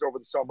Mikal Bridges over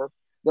the summer.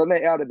 Then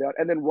they added that.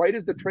 And then right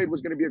as the trade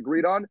was going to be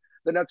agreed on,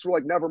 the Nets were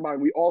like, never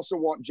mind, we also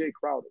want Jay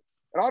Crowder.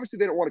 And obviously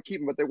they didn't want to keep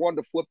him, but they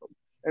wanted to flip him.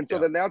 And so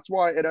then that's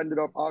why it ended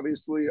up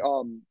obviously,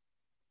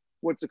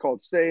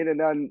 staying, and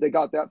then they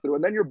got that through.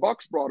 And then your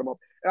Bucks brought him up.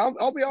 And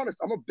I'll be honest,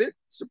 I'm a bit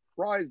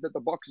surprised that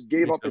the Bucks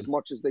gave up as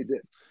much as they did.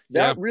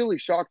 That really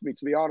shocked me,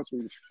 to be honest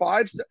with you.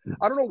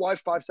 I don't know why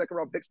 5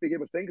 second-round picks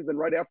became a thing, because then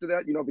right after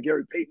that, the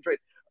Gary Payton trade,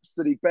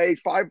 Sadiq Bey,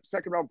 5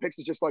 second-round picks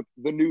is just like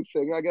the new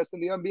thing, I guess,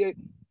 in the NBA.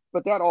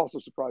 But that also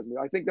surprised me.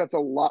 I think that's a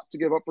lot to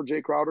give up for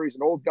Jay Crowder. He's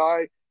an old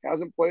guy,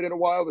 hasn't played in a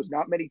while. There's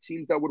not many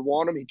teams that would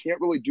want him. He can't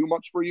really do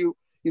much for you.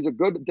 He's a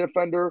good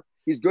defender.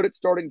 He's good at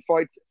starting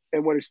fights.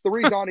 And when his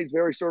three's on, he's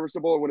very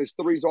serviceable. And when his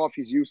three's off,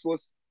 he's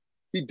useless.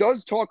 He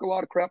does talk a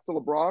lot of crap to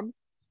LeBron,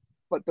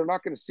 but they're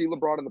not going to see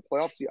LeBron in the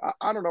playoffs.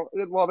 I don't know. I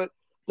didn't love it.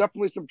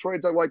 Definitely some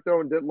trades I liked, though,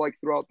 and didn't like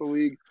throughout the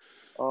league.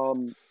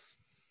 I'm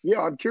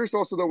curious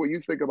also, though, what you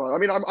think about it. I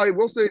mean, I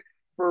will say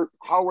for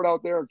Howard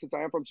out there, and since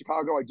I am from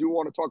Chicago, I do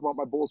want to talk about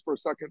my Bulls for a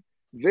second.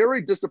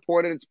 Very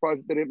disappointed and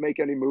surprised that they didn't make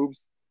any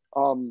moves.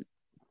 I'm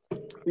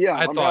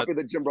happy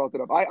that Jim brought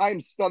that up.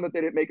 I'm stunned that they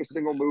didn't make a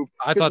single move.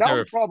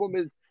 The problem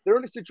is they're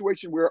in a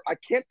situation where I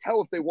can't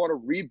tell if they want to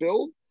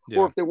rebuild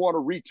or if they want to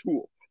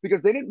retool,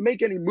 because they didn't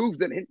make any moves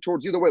that hint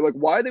towards either way. Like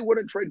why they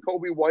wouldn't trade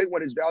Kobe White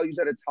when his value's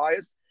at its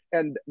highest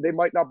and they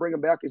might not bring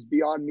him back is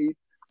beyond me.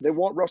 They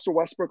want Russell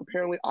Westbrook.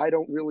 Apparently, I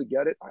don't really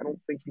get it. I don't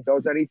think he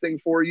does anything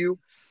for you.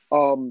 I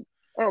don't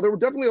know. There were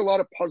definitely a lot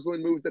of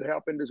puzzling moves that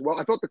happened as well.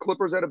 I thought the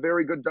Clippers had a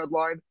very good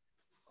deadline.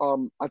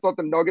 I thought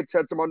the Nuggets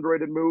had some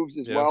underrated moves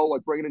as well,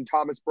 like bringing in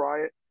Thomas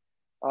Bryant.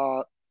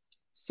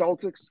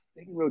 Celtics,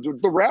 the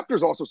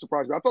Raptors also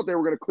surprised me. I thought they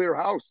were going to clear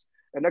house.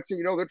 And next thing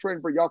you know, they're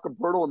trading for Jakob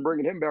Poeltl and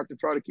bringing him back to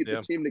try to keep the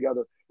team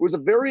together. It was a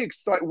very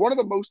one of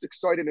the most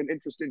exciting and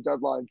interesting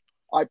deadlines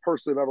I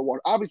personally have ever won.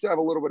 Obviously, I have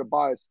a little bit of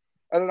bias.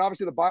 And then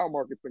obviously the buyout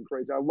market's been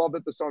crazy. I love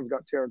that the Suns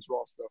got Terrence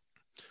Ross, though.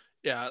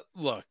 Yeah,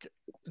 look,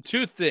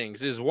 two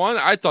things is one.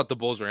 I thought the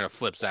Bulls were going to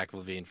flip Zach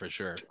LaVine for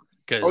sure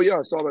because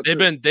I saw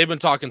that. they've been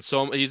talking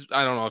so.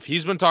 I don't know if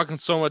he's been talking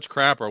so much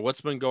crap or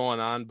what's been going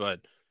on, but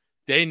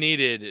they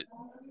needed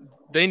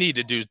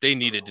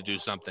to do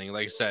something.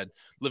 Like I said,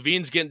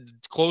 LaVine's getting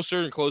closer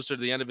and closer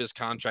to the end of his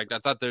contract. I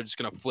thought they're just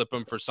going to flip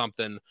him for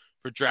something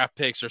for draft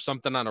picks or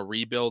something on a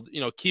rebuild.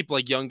 Keep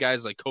like young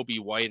guys like Kobe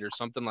White or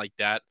something like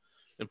that,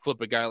 and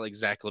flip a guy like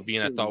Zach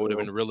LaVine. I thought would have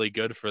been really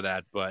good for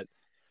that, but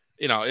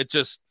it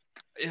just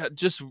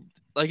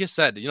like I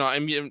said, I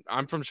mean,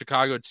 I'm from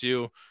Chicago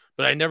too,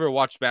 but I never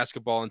watched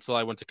basketball until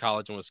I went to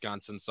college in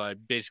Wisconsin. So I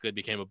basically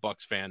became a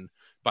Bucks fan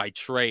by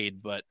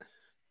trade. But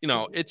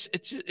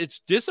it's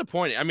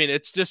disappointing. I mean,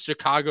 it's just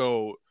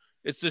Chicago.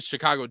 It's just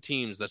Chicago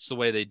teams. That's the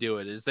way they do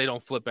it. Is they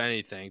don't flip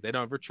anything. They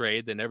don't ever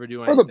trade. They never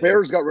do anything. Well, the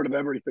Bears got rid of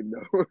everything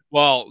though.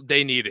 Well,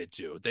 they needed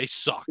to. They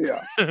suck.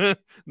 Yeah,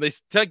 they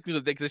technically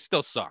they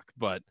still suck,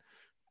 but.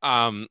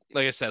 Like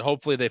I said,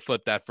 hopefully they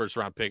flip that first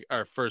round pick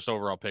or first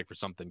overall pick for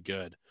something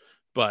good.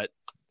 But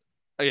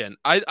again,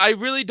 I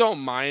really don't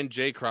mind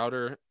Jay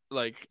Crowder.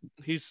 Like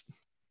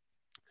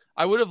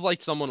I would have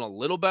liked someone a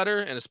little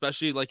better, and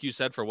especially like you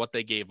said, for what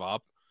they gave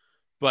up.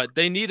 But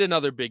they need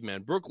another big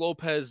man. Brook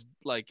Lopez,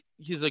 like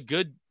he's a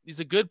good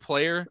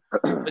player,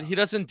 but he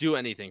doesn't do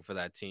anything for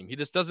that team. He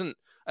just doesn't.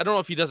 I don't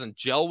know if he doesn't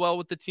gel well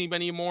with the team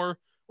anymore,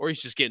 or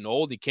he's just getting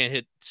old. He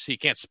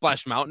can't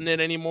splash mountain it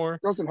anymore.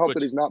 It doesn't help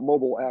that he's not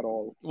mobile at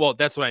all. Well,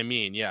 that's what I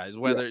mean. Yeah.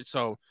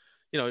 So,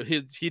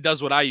 he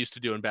does what I used to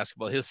do in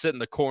basketball. He'll sit in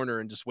the corner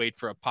and just wait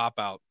for a pop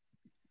out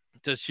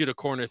to shoot a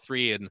corner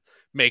three and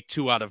make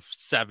 2 out of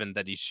 7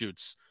 that he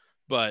shoots.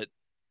 But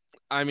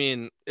I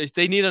mean,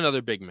 they need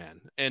another big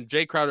man, and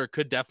Jay Crowder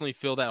could definitely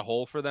fill that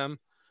hole for them.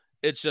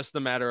 It's just a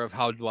matter of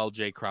how well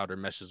Jay Crowder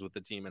meshes with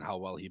the team and how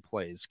well he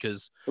plays.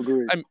 Because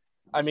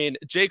I mean,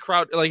 Jay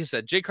Crowder, like I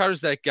said, Jay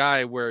Crowder's that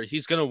guy where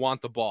he's going to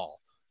want the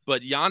ball,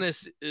 but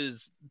Giannis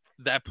is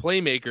that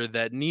playmaker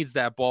that needs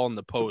that ball in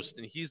the post,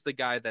 and he's the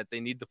guy that they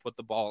need to put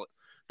the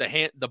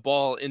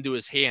ball into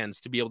his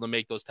hands to be able to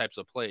make those types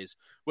of plays.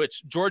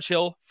 Which George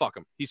Hill, fuck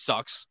him, he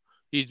sucks.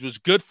 He was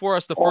good for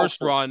us the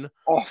first run.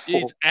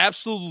 He's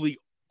absolutely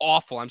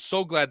awful. I'm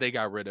so glad they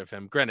got rid of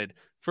him. Granted,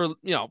 for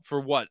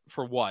what,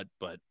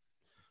 but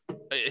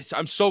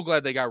I'm so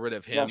glad they got rid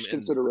of him. Cash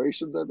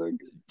considerations, I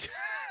think.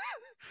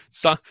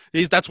 So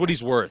that's what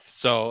he's worth.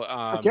 So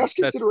cash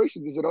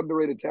considerations is an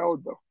underrated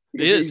talent, though.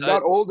 He's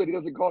not old and he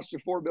doesn't cost you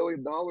 $4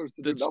 billion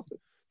to do nothing.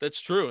 That's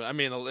true. I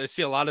mean, I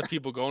see a lot of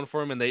people going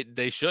for him, and they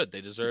deserve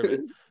it.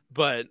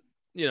 But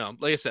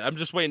like I said, I'm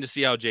just waiting to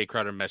see how Jay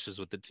Crowder meshes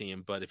with the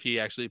team. But if he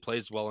actually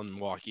plays well in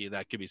Milwaukee,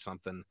 that could be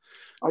something.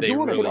 I do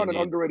want to hit on an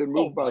underrated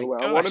move, by the way.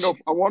 I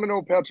want to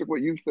know, Patrick,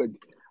 what you think,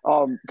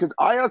 because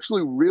I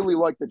actually really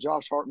like the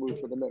Josh Hart move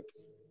for the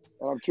Knicks.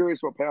 And I'm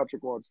curious what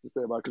Patrick wants to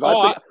say about it, because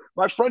I think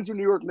my friends who are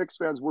New York Knicks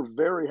fans were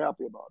very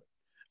happy about it.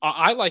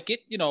 I like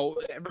it.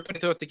 Everybody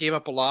thought they gave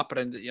up a lot, but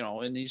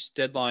in these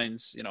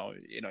deadlines,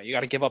 you got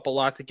to give up a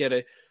lot to get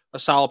a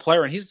solid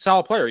player, and he's a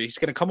solid player. He's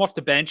going to come off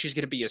the bench. He's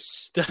going to be a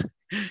stud.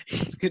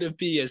 He's going to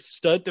be a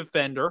stud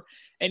defender,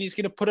 and he's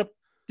going to put up.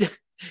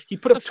 He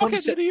put up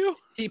 27.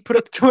 He put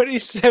up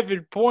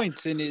 27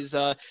 points in his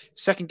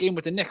second game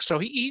with the Knicks, so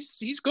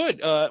he's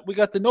good. We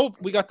got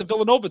the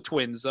Villanova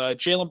twins,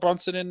 Jalen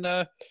Brunson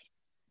and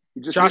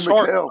Josh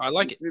Hart. I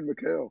like it.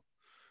 McHale.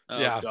 Oh,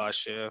 yeah.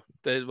 Gosh, yeah.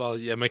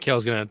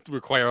 Mikhail's going to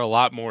require a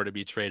lot more to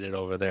be traded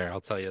over there. I'll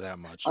tell you that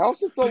much. I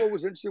also thought what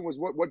was interesting was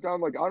what went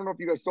down. Like, I don't know if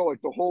you guys saw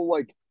the whole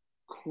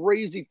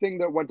crazy thing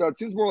that went down. It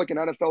seems more like an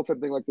NFL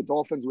type thing, like the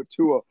Dolphins with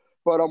Tua.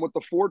 But with the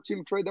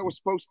 4-team trade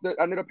that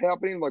ended up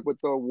happening, like with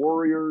the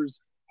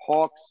Warriors,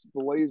 Hawks,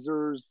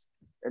 Blazers,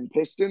 and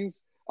Pistons.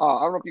 I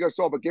don't know if you guys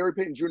saw, but Gary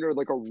Payton Jr. had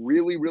a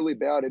really, really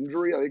bad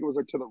injury. I think it was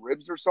to the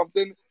ribs or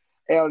something.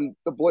 And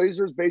the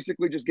Blazers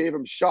basically just gave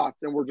him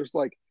shots and were just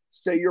like,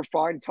 say you're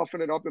fine,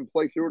 toughen it up and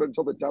play through it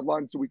until the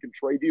deadline so we can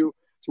trade you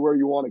to where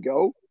you want to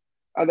go.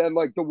 And then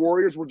the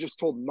Warriors were just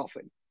told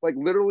nothing,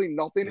 literally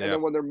nothing. Yeah. And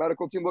then when their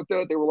medical team looked at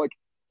it, they were like,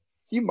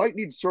 he might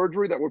need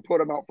surgery that would put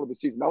him out for the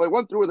season. Now they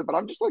went through with it, but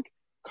I'm just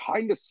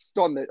kind of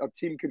stunned that a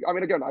team could, I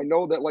mean, again, I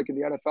know that in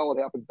the NFL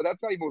it happens, but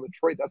that's not even with a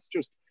trade. That's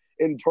just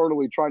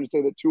internally trying to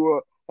say that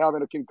Tua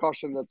having a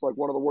concussion that's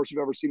one of the worst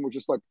you've ever seen was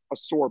just a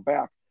sore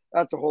back.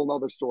 That's a whole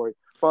nother story.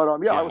 But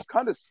yeah, I was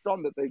kind of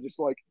stunned that they just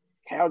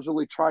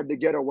casually tried to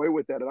get away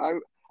with that.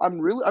 And I'm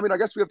really, I mean, I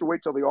guess we have to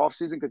wait till the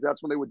offseason because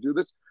that's when they would do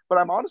this. But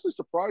I'm honestly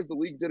surprised the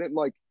league didn't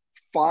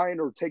fine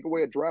or take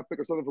away a draft pick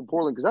or something from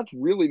Portland, because that's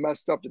really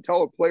messed up to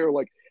tell a player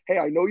hey,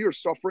 I know you're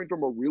suffering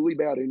from a really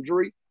bad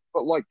injury,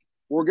 but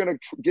we're going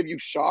to give you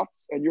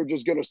shots and you're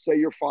just going to say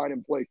you're fine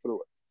and play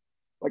through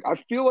it. I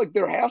feel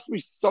there has to be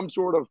some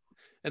sort of,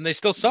 and they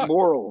still suck,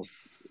 morals.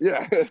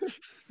 Yeah.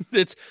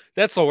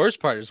 That's the worst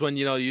part is when,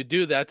 you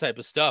do that type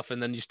of stuff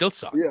and then you still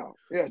suck. Yeah.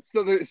 It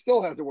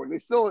still hasn't worked.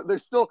 They're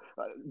still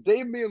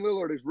Damian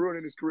Lillard is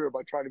ruining his career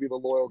by trying to be the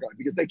loyal guy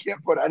because they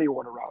can't put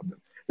anyone around him.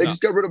 They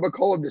just got rid of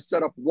McCollum to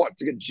set up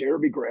to get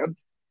Jeremy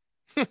Grant.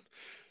 It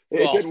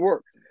didn't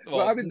work.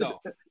 Well, I mean,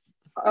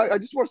 I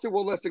just want to say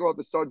one last thing about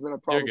the Suns, and then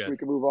I promise we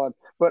can move on.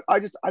 But I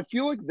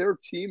feel like their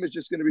team is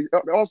just going to be.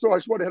 Also, I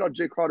just want to hit on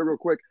Jay Crowder real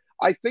quick.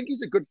 I think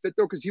he's a good fit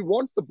though because he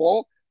wants the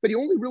ball, but he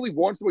only really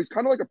wants the ball. He's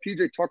kind of like a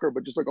PJ Tucker,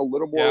 but just like a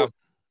little more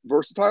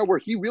versatile. Where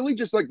he really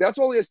just like that's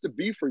all he has to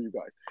be for you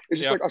guys.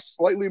 It's just like a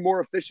slightly more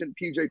efficient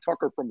PJ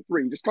Tucker from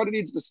three. He just kind of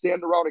needs to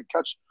stand around and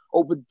catch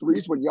open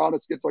threes when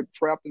Giannis gets like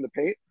trapped in the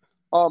paint.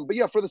 But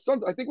yeah, for the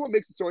Suns, I think what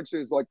makes it so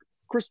interesting is like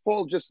Chris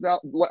Paul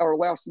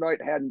last night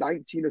had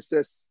 19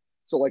 assists.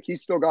 So, like,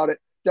 he's still got it.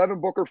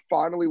 Devin Booker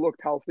finally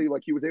looked healthy.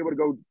 Like, he was able to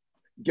go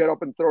get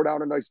up and throw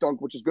down a nice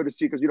dunk, which is good to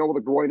see because, with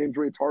a groin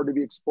injury, it's hard to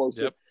be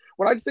explosive. Yep.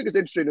 What I just think is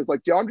interesting is,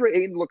 like, DeAndre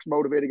Ayton looks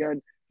motivated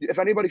again. If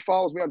anybody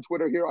follows me on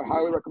Twitter here, I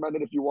highly recommend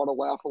it if you want to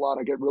laugh a lot.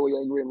 I get really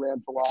angry and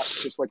rant a lot,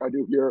 just like I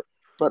do here.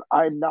 But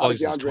I'm not a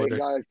DeAndre Ayton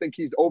guy. I think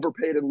he's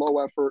overpaid and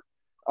low effort.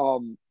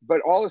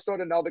 But all of a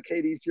sudden, now that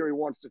KD's here, he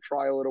wants to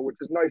try a little, which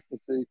is nice to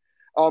see.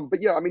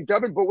 But, yeah, I mean,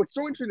 but what's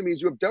so interesting to me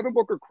is you have Devin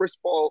Booker, Chris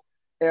Paul,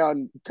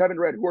 and Kevin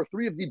Durant, who are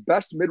three of the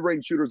best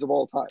mid-range shooters of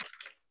all time.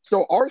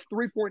 So our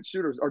three-point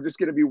shooters are just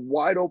going to be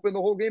wide open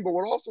the whole game. But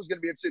what also is going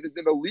to be interesting is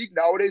in the league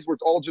nowadays where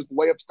it's all just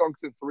layups,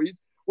 dunks, and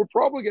threes, we're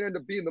probably going to end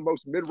up being the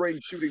most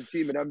mid-range shooting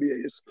team in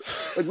NBA history.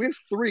 Like, we have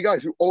three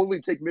guys who only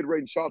take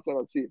mid-range shots on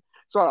our team.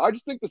 So I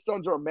just think the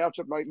Suns are a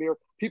matchup nightmare.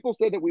 People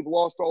say that we've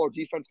lost all our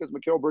defense because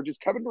Mikal Bridges.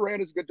 Kevin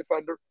Durant is a good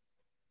defender.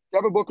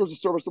 Devin Booker's a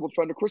serviceable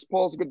defender. Chris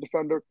Paul's a good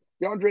defender.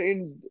 DeAndre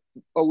Ayton's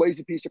a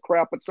lazy piece of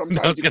crap, but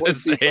sometimes he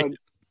plays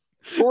defense.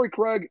 Torrey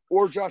Craig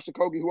or Josh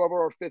Okogie,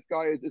 whoever our fifth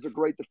guy is a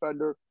great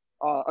defender.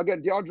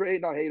 Again, DeAndre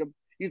Ayton, I hate him.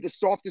 He's the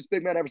softest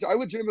big man ever. So I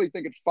legitimately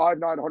think at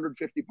 5'9",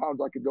 150 pounds,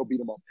 I could go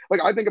beat him up.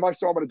 Like, I think if I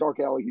saw him in a dark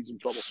alley, he's in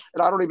trouble.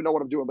 And I don't even know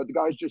what I'm doing, but the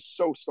guy's just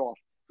so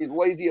soft. He's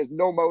lazy, has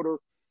no motor.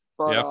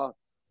 But,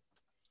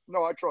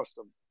 no, I trust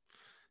him.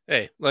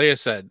 Hey, like I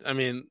said, I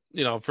mean,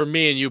 for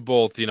me and you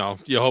both, you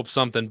hope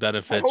something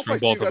benefits from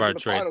both of our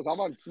trades. Finals. I'm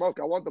on smoke.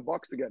 I want the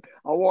Bucks again.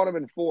 I want them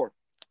in 4.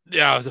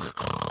 Yeah,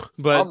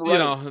 but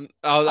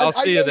I'll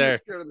see you there.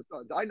 Scared of the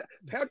Suns.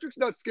 Patrick's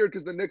not scared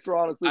because the Knicks are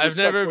honestly I've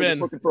never been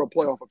looking for a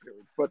playoff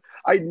appearance, but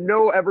I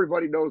know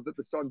everybody knows that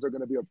the Suns are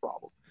going to be a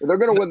problem. And they're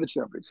going to win the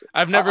championship.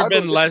 I've never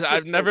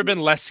been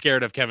less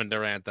scared of Kevin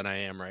Durant than I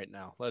am right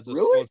now. Let's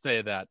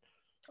say that.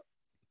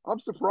 I'm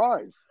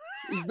surprised.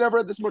 He's never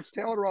had this much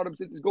talent around him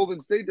since his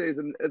Golden State days,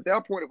 and at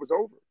that point, it was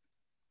over.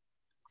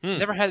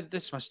 Never had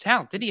this much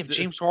talent. Did he have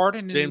James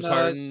Harden?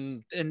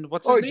 Harden. And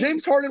what's his name?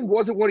 James Harden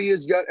wasn't what he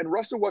is yet, and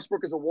Russell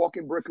Westbrook is a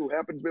walking brick who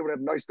happens to be able to have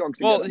nice dunks.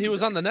 Well, he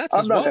was on the Nets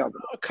as well.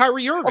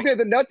 Kyrie Irving. Okay,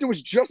 the Nets,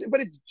 it's just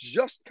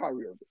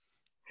Kyrie Irving.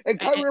 And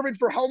Kyrie Irving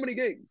for how many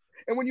games?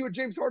 And when you had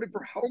James Harden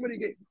for how many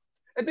games?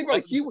 And think about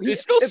it, he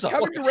still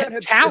Kevin Durant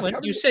had talent.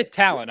 You said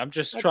talent. I'm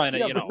just trying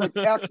to,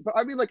 but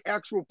I mean, like,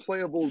 actual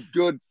playable,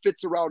 good,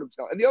 fits around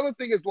himself. And the other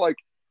thing is, like,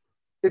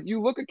 if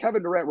you look at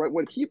Kevin Durant, right,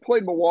 when he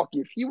played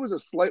Milwaukee, if he was a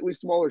slightly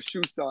smaller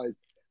shoe size,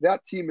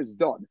 that team is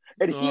done.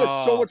 And he has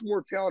so much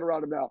more talent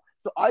around him now.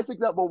 So I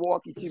think that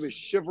Milwaukee team is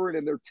shivering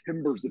in their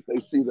timbers if they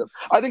see them.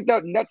 I think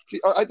that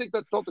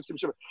Celtics team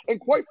shivering. And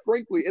quite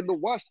frankly, in the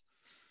West,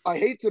 I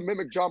hate to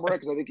mimic John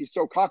Morant because I think he's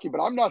so cocky, but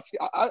I'm not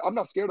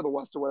scared of the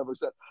West or whatever he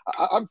said.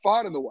 I'm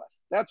fine in the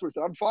West. That's what he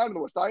said. I'm fine in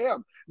the West. I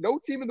am. No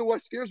team in the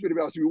West scares me, to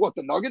be honest with you. What,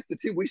 the Nuggets, the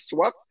team we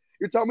swept?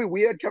 You're telling me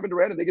we had Kevin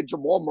Durant and they get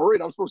Jamal Murray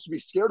and I'm supposed to be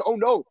scared? Oh,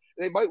 no.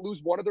 They might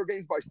lose one of their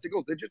games by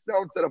single digits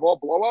now instead of all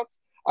blowouts.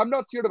 I'm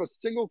not scared of a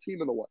single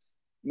team in the West.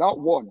 Not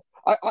one.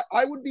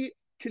 I would be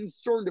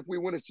concerned if we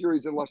win a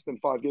series in less than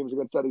 5 games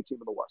against any team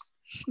in the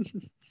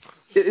West.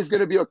 It is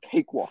going to be a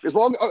cakewalk.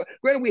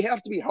 Granted, we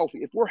have to be healthy.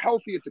 If we're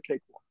healthy, it's a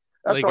cakewalk.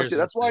 That's how I see it.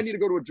 That's why I need to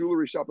go to a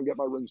jewelry shop and get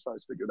my ring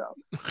size figured out.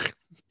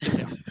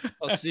 Yeah.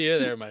 I'll see you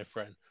there, my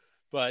friend.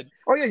 But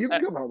you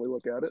can come home and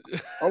look at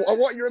it. I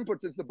want your input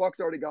since the Bucks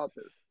already got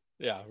this.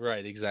 Yeah,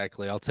 right.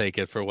 Exactly. I'll take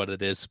it for what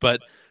it is. But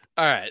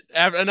all right,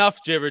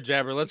 enough jibber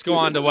jabber. Let's go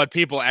on to what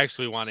people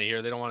actually want to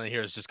hear. They don't want to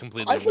hear us just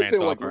completely rant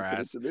off our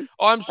ass.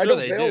 Oh, I'm sure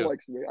they do.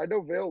 I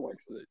know Vale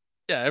likes me.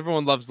 Yeah,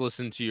 everyone loves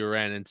listening to you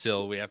rant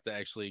until we have to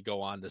actually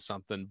go on to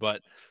something.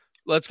 But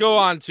let's go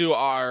on to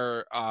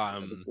our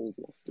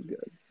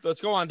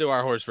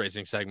horse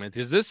racing segment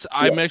because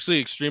I'm actually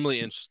extremely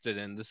interested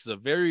in. This is a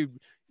very,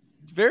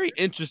 very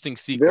interesting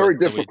sequence.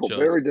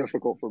 Very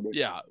difficult for me.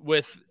 Yeah,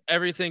 with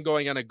everything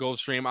going on at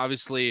Gulfstream,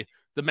 obviously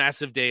the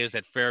massive day is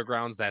at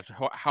Fairgrounds that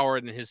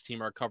Howard and his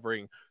team are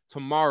covering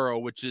tomorrow,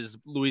 which is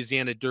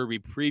Louisiana Derby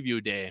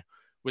preview day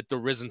with the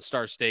Risen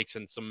Star Stakes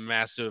and some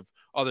massive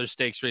other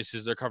stakes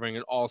races. They're covering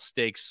an all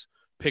stakes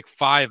pick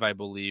 5, I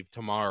believe,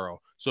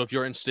 tomorrow. So if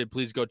you're interested,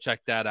 please go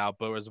check that out.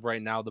 But as of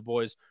right now, the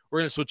boys, we're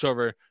going to switch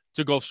over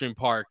to Gulfstream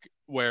Park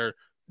where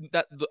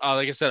that,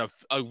 like I said,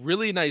 a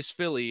really nice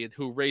filly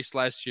who raced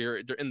last year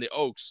in the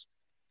Oaks,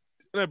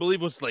 and I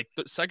believe was like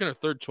the second or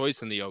third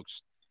choice in the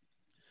Oaks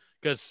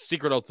because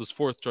Secret Oath was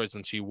 4th choice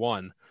and she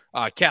won.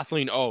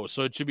 Kathleen O.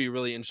 So it should be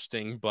really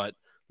interesting. But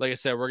like I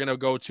said, we're going to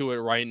go to it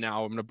right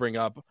now. I'm going to bring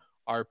up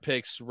our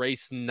picks.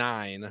 Race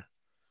 9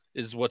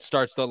 is what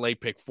starts the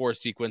late pick 4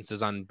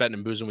 sequences on Bettin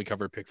and Boozin. We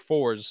cover pick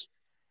 4s.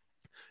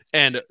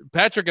 And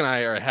Patrick and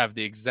I have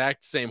the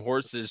exact same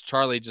horses.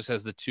 Charlie just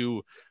has the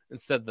 2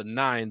 instead of the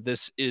 9.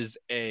 This is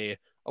a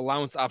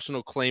allowance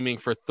optional claiming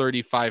for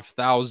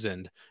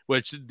 35,000,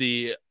 which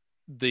the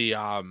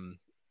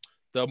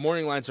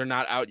morning lines are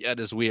not out yet,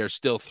 as we are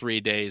still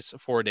 4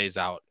 days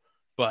out.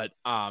 But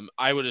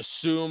I would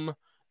assume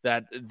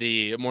that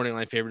the morning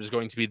line favorite is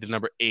going to be the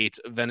number 8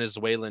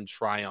 Venezuelan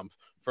Triumph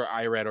for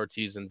Irad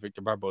Ortiz and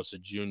Victor Barbosa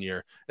Jr.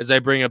 As I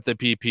bring up the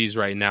PPs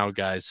right now,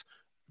 guys,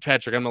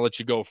 Patrick, I'm going to let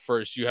you go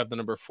first. You have the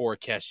number 4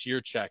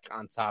 Cashier Check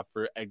on top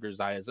for Edgar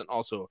Zayas and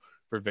also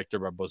for Victor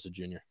Barbosa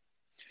Jr.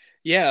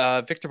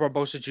 Yeah, Victor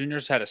Barbosa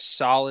Jr.'s had a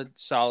solid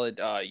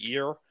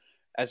year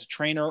as a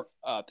trainer.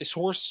 This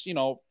horse,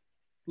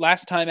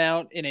 last time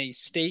out in a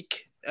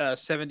stake,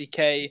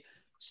 70K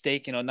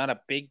stake, not a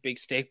big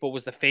stake, but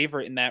was the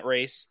favorite in that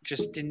race.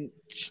 Just didn't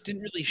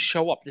really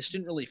show up. This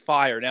didn't really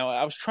fire. Now,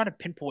 I was trying to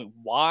pinpoint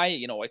why.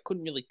 I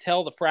couldn't really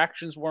tell. The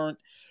fractions weren't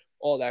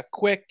all that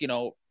quick.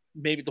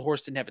 Maybe the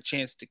horse didn't have a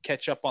chance to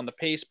catch up on the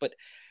pace, but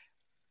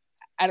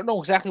I don't know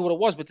exactly what it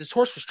was. But this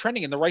horse was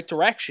trending in the right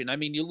direction. I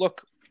mean, you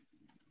look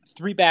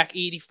 3 back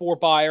 84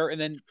 buyer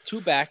and then 2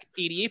 back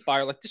 88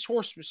 buyer. Like, this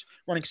horse was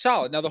running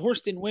solid. Now, the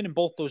horse didn't win in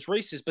both those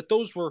races, but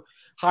those were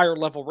higher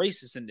level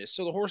races than this.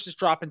 So the horse is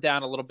dropping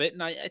down a little bit,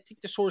 and I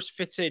think this horse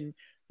fits in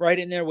right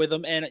in there with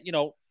him. And,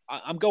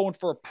 I'm going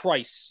for a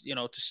price,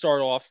 to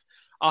start off.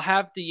 I'll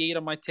have the 8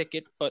 on my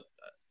ticket, but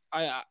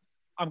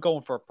I'm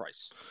going for a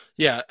price.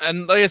 Yeah,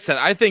 and like I said,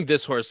 I think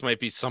this horse might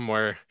be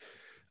somewhere.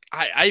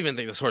 I even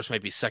think this horse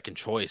might be second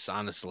choice,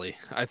 honestly.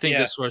 I think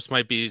this horse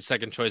might be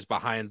second choice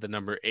behind the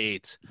number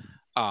 8.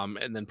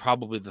 And then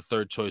probably the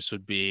third choice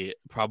would be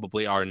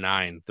probably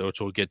R9, which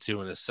we'll get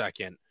to in a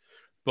second.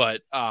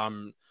 But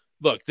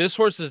look, this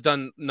horse has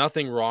done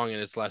nothing wrong in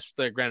its last.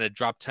 Granted,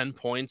 dropped 10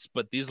 points,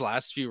 but these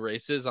last few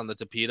races on the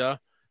Tapeta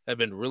have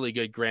been really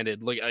good.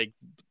 Granted, look,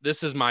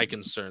 this is my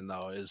concern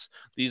though, is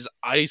these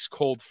ice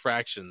cold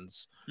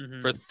fractions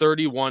for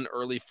 31,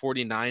 early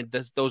 49.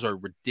 Those are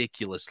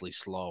ridiculously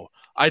slow.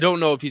 I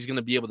don't know if he's going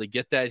to be able to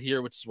get that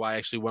here, which is why I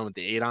actually went with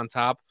the 8 on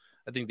top.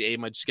 I think the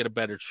 8 might just get a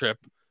better trip,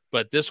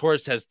 but this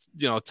horse has,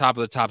 top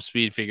of the top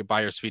speed figure,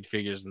 buyer speed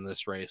figures in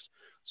this race.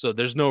 So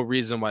there's no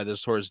reason why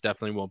this horse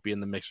definitely won't be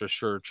in the mix for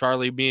sure.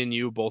 Charlie, me and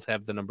you both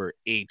have the number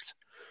 8.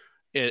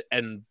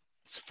 And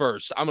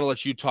first, I'm going to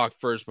let you talk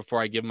first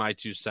before I give my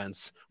 2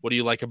 cents. What do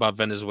you like about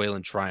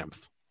Venezuelan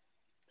Triumph?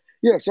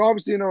 Yeah, so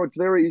obviously, it's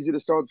very easy to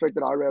start with the fact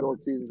that Irad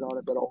Ortiz is on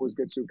it. That always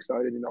gets you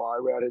excited.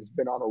 Irad has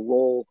been on a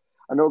roll.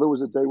 I know there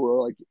was a day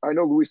where, I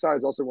know Luis Sai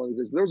is also one of these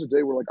days, but there was a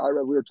day where,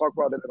 Irad, we were talking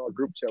about it in our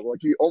group chat,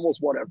 he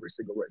almost won every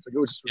single race. It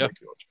was just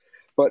ridiculous. Yep.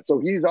 But so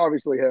he's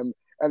obviously him.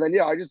 And then,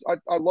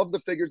 I love the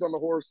figures on the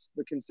horse.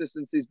 The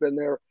consistency's been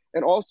there.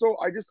 And also,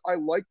 I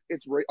like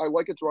its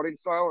running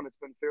style, and it's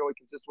been fairly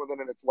consistent with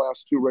it in its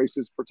last 2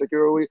 races,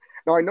 particularly.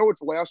 Now, I know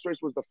its last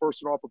race was the first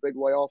one off a big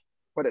layoff,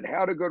 but it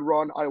had a good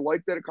run. I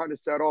like that it kind of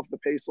set off the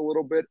pace a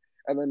little bit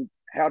and then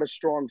had a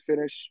strong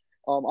finish.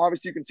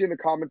 Obviously, you can see in the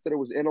comments that it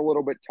was in a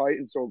little bit tight,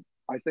 and so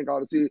I think,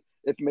 honestly,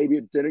 if maybe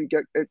it didn't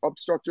get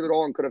obstructed at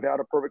all and could have had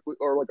a perfectly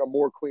or a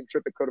more clean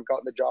trip, it could have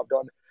gotten the job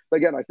done. But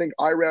again, I think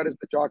Irad as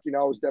the jockey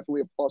now is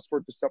definitely a plus for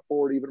it to step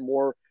forward even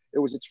more. It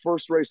was its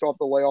first race off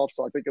the layoff,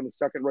 so I think in the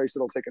second race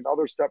it'll take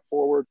another step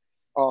forward.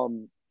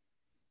 And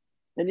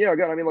yeah,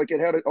 again, I mean, it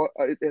had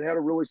a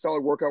really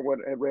solid workout when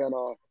it ran.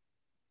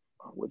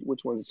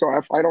 Which one? So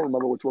I don't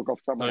remember which work off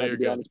the top of my head, to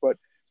be honest, but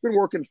it's been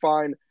working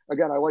fine.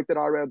 Again, I like that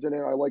Irad's in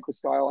it. I like the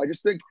style. I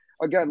just think,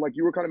 again, like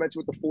you were kind of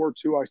mentioned with the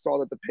 4-2, I saw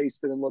that the pace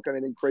didn't look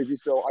anything crazy.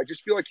 So I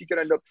just feel like he could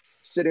end up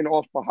sitting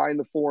off behind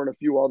the 4 and a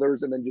few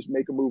others and then just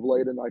make a move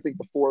late. And I think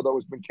the 4, though,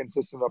 has been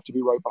consistent enough to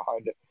be right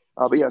behind it.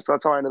 But yeah, so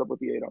that's how I ended up with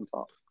the 8 on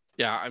top.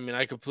 Yeah, I mean,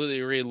 I completely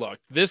agree. Look,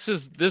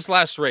 this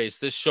last race,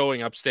 this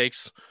showing up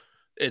stakes,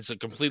 it's a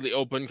completely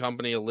open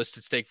company, a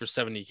listed stake for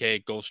 70K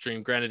at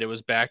Gulfstream. Granted, it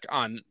was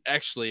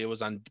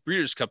on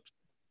Breeders' Cup.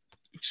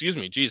 Excuse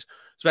me. Geez.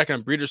 It's back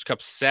on Breeders'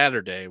 Cup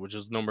Saturday, which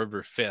is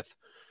November 5th.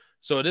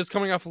 So it is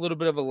coming off a little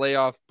bit of a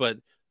layoff, but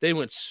they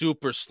went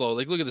super slow.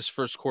 Look at this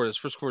first quarter. This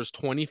first quarter is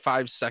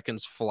 25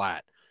 seconds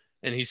flat.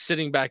 And he's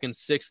sitting back in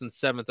 6th and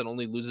 7th and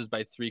only loses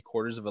by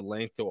 3/4 of a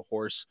length to a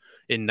horse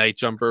in Night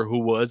Jumper who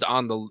was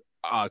on the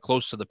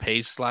close to the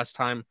pace last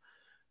time.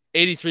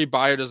 83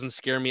 buyer doesn't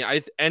scare me.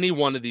 Any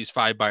one of these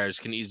 5 buyers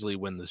can easily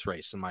win this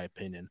race, in my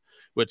opinion,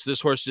 which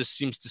this horse just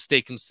seems to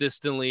stay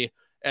consistently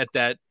at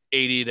that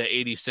 80 to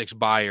 86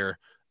 buyer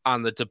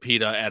on the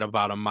Tapeta at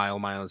about a mile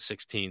and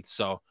 16th.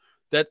 So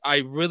that I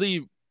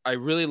really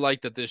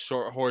like that this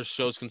short horse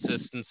shows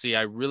consistency.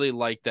 I really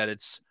like that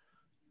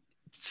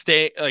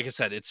like I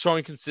said, it's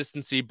showing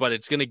consistency, but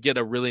it's going to get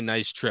a really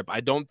nice trip.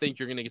 I don't think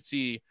you're going to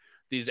see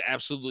these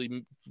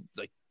absolutely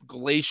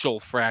glacial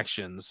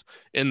fractions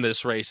in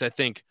this race. I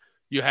think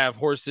you have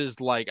horses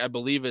I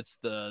believe it's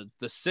the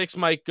 6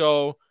 might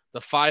go,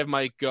 the 5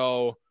 might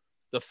go,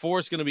 the 4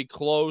 is going to be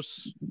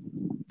close,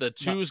 the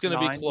 2 is going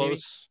to be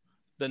close,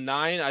 maybe? The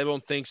 9 I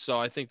don't think so.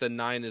 I think the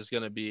 9 is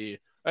going to be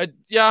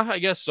yeah, I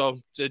guess so.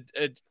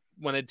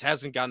 When it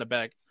hasn't gotten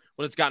back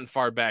when it's gotten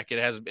far back, it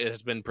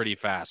has been pretty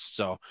fast.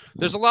 So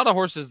there's a lot of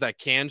horses that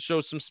can show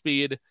some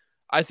speed.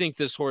 I think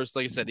this horse,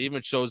 like I said,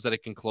 even shows that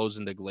it can close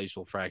into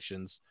glacial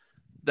fractions.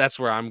 That's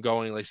where I'm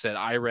going. Like I said,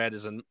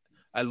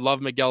 I love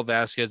Miguel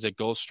Vasquez at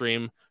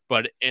Gulfstream,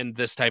 but in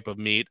this type of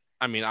meet,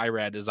 I mean,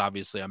 Irad is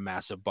obviously a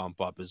massive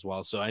bump up as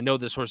well. So I know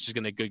this horse is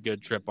going to get a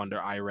good trip under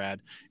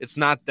Irad. It's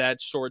not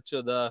that short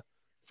to the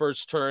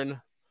first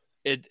turn.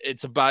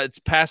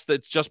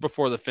 It's just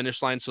before the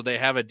finish line. So they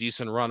have a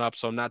decent run up.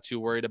 So I'm not too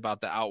worried about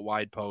the out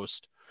wide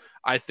post.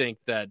 I think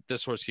that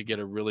this horse could get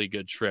a really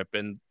good trip.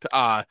 And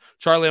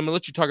Charlie, I'm going to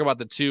let you talk about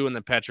the 2, and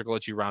then Patrick will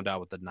let you round out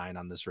with the 9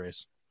 on this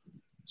race.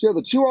 So yeah,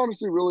 the 2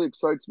 honestly really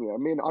excites me. I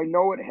mean, I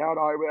know it had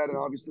IRAD and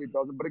obviously it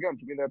doesn't, but again,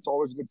 to me, that's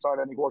always a good sign.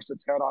 Any horse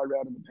that's had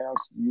IRAD in the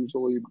past,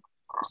 usually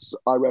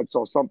IRAD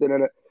saw something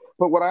in it.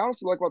 But what I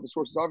honestly like about this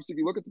horse is obviously if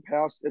you look at the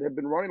past, it had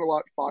been running a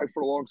lot 5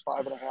 furlongs,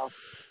 5.5,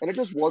 and it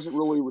just wasn't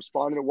really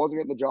responding. It wasn't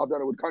getting the job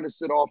done. It would kind of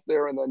sit off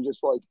there and then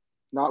just like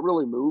not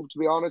really move, to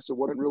be honest. It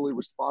wouldn't really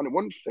respond. It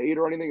wouldn't fade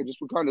or anything. It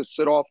just would kind of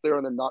sit off there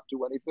and then not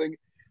do anything.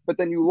 But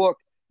then you look,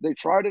 they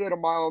tried it at a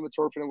mile on the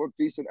turf and it looked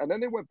decent. And then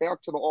they went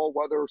back to the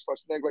all-weather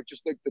 / thing, like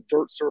just like the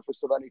dirt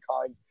surface of any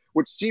kind,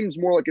 which seems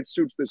more like it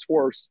suits this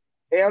horse,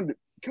 and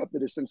kept the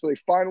distance. So they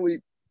finally,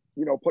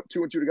 put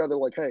 2 and 2 together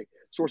like, hey,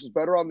 this horse is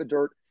better on the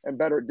dirt and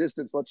better at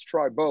distance. Let's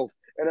try both.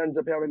 And ends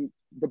up having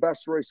the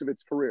best race of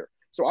its career.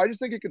 So I just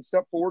think it could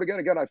step forward again.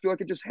 Again, I feel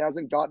like it just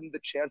hasn't gotten the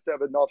chance to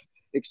have enough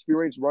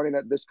experience running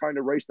at this kind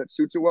of race that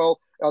suits it well.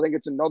 I think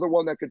it's another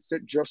one that could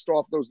sit just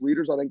off those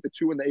leaders. I think the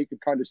 2 and the 8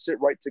 could kind of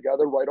sit right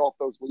together, right off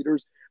those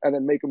leaders, and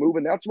then make a move.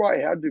 And that's why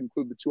I had to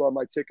include the 2 on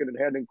my ticket and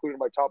had to include in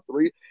my top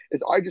 3,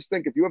 is I just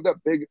think if you have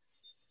that big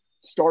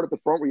start at the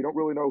front where you don't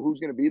really know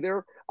who's going to be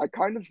there, I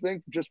kind of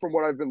think, just from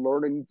what I've been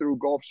learning through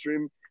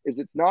Gulfstream, is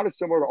it's not as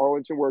similar to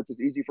Arlington where it's as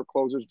easy for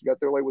closers to get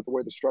there late with the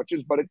way the stretch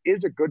is, but it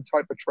is a good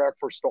type of track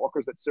for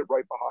stalkers that sit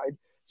right behind.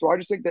 So I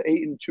just think the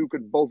 8 and 2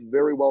 could both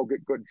very well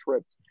get good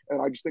trips,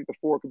 and I just think the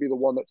 4 could be the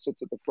one that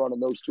sits at the front,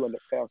 and those 2 end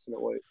up passing it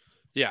late.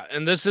 Yeah,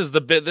 and this is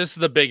the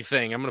big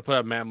thing. I'm going to put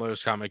up Matt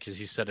Miller's comment because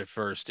he said it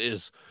first.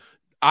 Is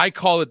I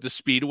call it the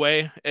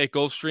speedway at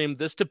Gulfstream.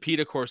 This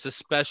Tapeta course,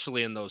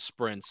 especially in those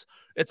sprints,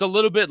 it's a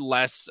little bit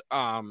less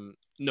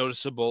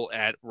noticeable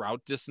at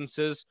route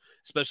distances,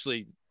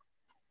 especially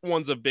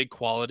ones of big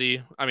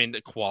quality. I mean,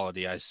 the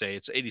quality, I say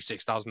it's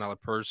 $86,000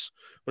 purse,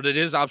 but it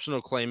is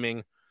optional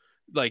claiming.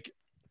 Like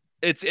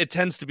it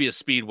tends to be a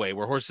speedway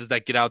where horses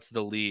that get out to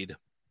the lead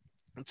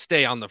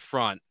stay on the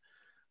front.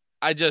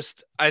 I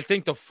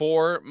think the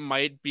 4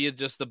 might be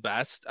just the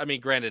best. I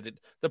mean, granted,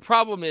 the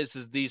problem is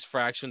these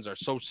fractions are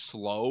so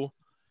slow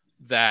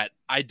that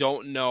I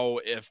don't know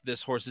if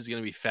this horse is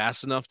going to be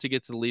fast enough to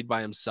get to the lead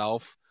by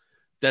himself.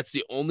 That's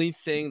the only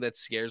thing that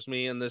scares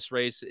me in this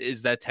race,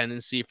 is that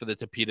tendency for the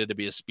Tapeta to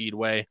be a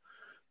speedway.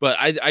 But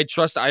I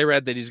trust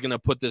Irad that he's going to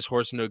put this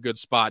horse into a good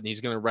spot, and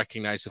he's going to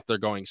recognize if they're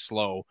going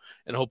slow,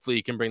 and hopefully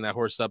he can bring that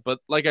horse up. But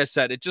like I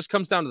said, it just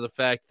comes down to the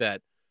fact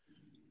that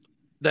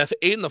the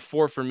 8 and the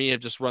 4 for me have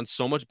just run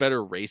so much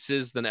better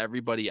races than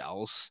everybody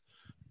else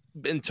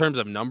in terms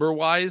of number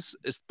wise,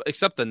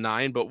 except the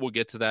 9, but we'll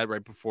get to that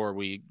right before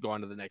we go on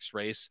to the next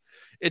race.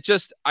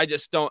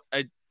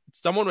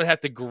 Someone would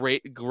have to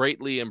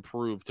greatly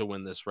improve to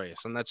win this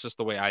race. And that's just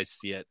the way I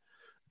see it.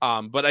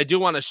 But I do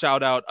want to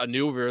shout out a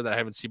new viewer that I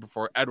haven't seen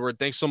before. Edward,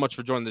 thanks so much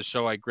for joining the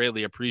show. I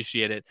greatly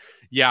appreciate it.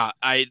 Yeah,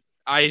 I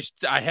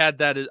had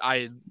that.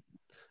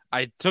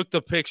 I took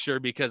the picture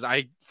because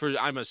I'm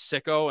a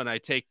sicko and I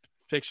take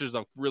pictures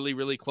of really,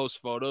 really close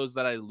photos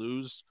that I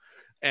lose,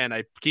 and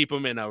I keep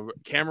them in a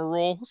camera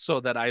roll so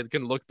that I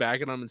can look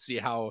back at them and see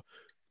how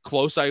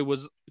close I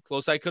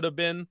could have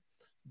been.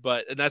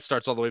 And that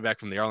starts all the way back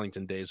from the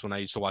Arlington days when I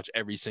used to watch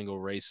every single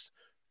race,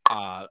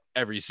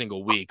 every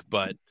single week.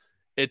 But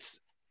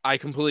I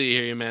completely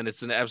hear you, man.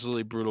 It's an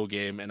absolutely brutal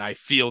game, and I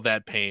feel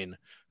that pain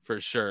for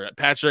sure.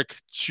 Patrick,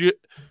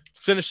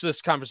 finish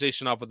this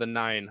conversation off with a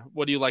 9.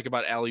 What do you like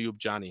about Alley Oop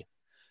Johnny?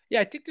 Yeah,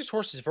 I think this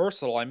horse is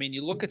versatile. I mean,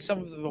 you look at some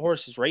of the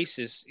horse's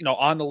races,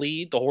 on the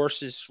lead, the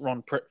horses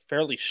run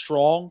fairly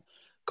strong,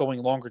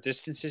 going longer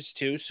distances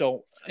too.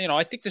 So,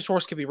 I think this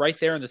horse could be right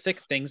there in the thick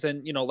of things.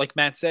 And, like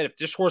Matt said, if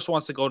this horse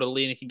wants to go to the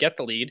lead and can get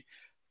the lead,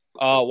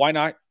 why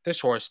not this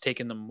horse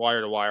taking them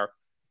wire to wire?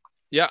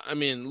 Yeah, I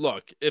mean,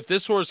 look, if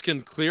this horse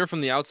can clear from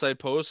the outside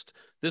post,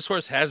 this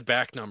horse has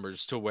back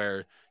numbers to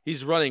where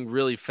he's running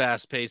really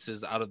fast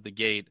paces out of the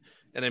gate.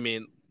 And I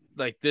mean,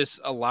 like this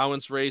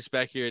allowance race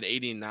back here at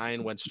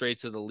 89 went straight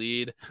to the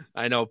lead.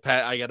 I know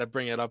I got to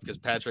bring it up because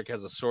Patrick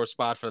has a sore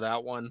spot for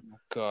that one. Oh,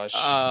 gosh.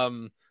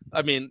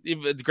 I mean,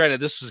 granted,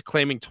 this was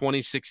claiming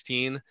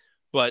 2016,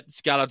 but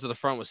it's got out to the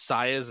front with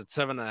Sayas at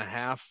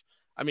 7.5.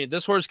 I mean,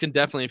 this horse can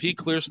definitely, if he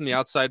clears from the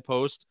outside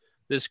post,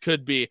 this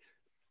could be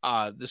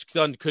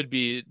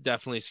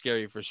definitely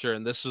scary for sure.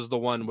 And this is the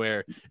one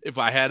where if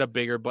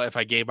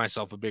I gave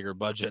myself a bigger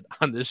budget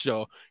on this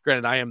show,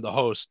 granted, I am the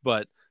host,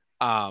 but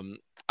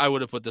I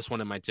would have put this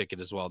one in my ticket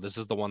as well. This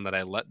is the one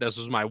that this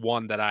was my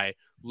one that I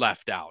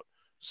left out.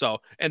 So,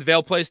 and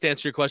Vale Place, to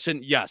answer your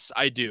question, yes,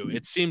 I do.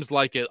 It seems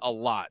like it a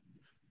lot.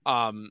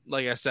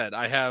 Like I said,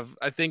 I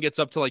think it's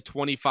up to like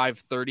 25,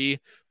 30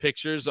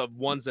 pictures of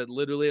ones that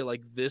literally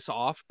like this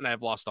off, and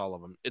I've lost all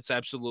of them. It's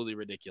absolutely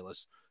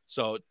ridiculous.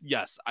 So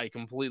yes, I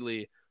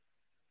completely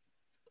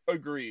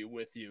agree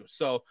with you.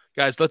 So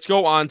guys, let's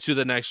go on to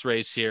the next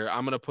race here.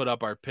 I'm going to put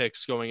up our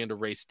picks going into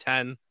race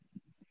 10.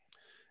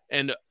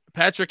 And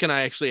Patrick and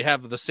I actually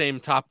have the same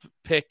top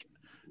pick,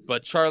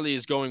 but Charlie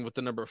is going with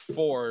the number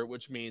 4,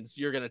 which means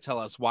you're going to tell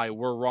us why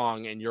we're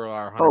wrong and you're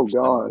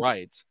 100%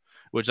 right,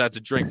 which that's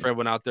a drink for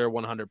everyone out there,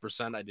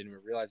 100%. I didn't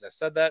even realize I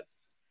said that.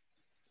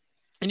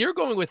 And you're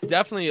going with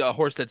definitely a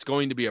horse that's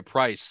going to be a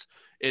price.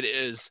 It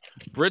is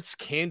Brits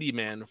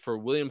Candyman for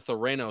William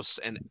Theranos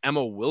and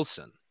Emma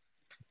Wilson.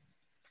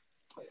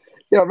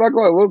 Yeah, I'm not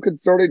going to lie, a little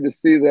concerning to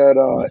see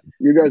that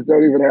you guys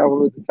don't even have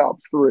them at the top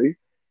 3.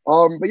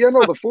 But yeah,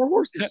 no, the 4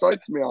 horse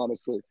excites me,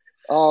 honestly.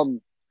 We're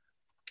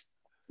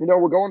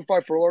going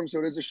 5 furlongs, so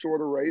it is a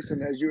shorter race.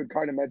 And as you had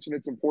kind of mentioned,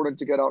 it's important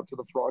to get out to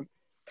the front.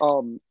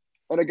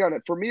 And again,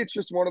 for me, it's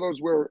just one of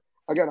those where,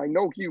 again, I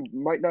know he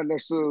might not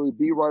necessarily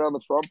be right on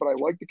the front, but I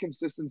like the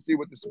consistency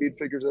with the speed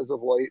figures as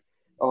of late.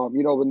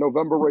 The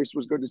November race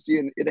was good to see,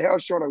 and it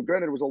has shown,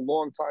 granted, it was a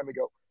long time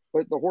ago,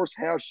 but the horse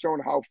has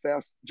shown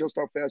just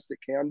how fast it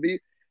can be.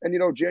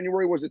 And,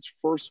 January was its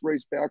first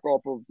race back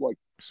off of I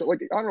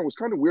don't know, it was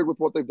kind of weird with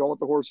what they've done with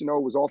the horse. It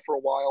was off for a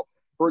while,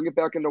 bring it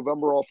back in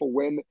November off a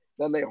win,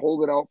 then they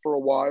hold it out for a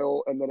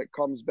while, and then it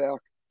comes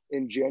back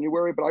in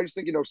January. But I just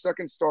think,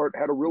 second start,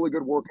 had a really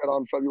good workout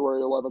on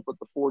February 11th with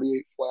the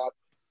 48 flat.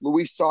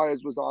 Luis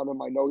Saez was on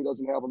him. I know he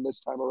doesn't have him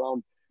this time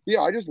around. But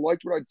yeah, I just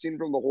liked what I'd seen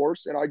from the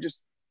horse, and I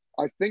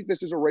think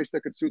this is a race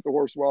that could suit the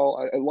horse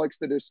well. It likes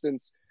the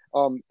distance.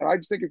 And I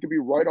just think it could be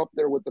right up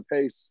there with the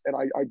pace. And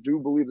I do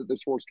believe that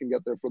this horse can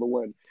get there for the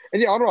win.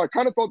 And yeah, I don't know. I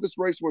kind of thought this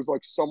race was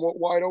like somewhat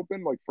wide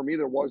open. Like for me,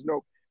 there was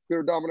no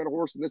clear dominant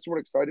horse. And this one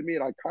excited me.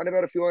 And I kind of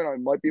had a feeling I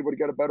might be able to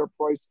get a better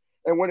price.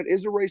 And when it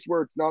is a race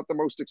where it's not the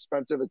most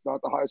expensive, it's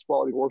not the highest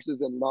quality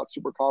horses and not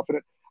super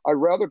confident, I'd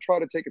rather try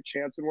to take a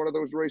chance in one of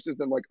those races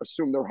than like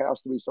assume there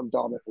has to be some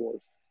dominant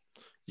horse.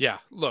 Yeah,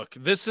 look,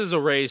 this is a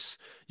race.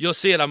 You'll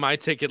see it on my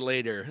ticket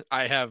later.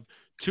 I have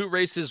 2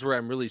 races where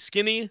I'm really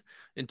skinny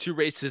and 2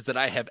 races that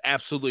I have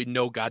absolutely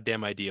no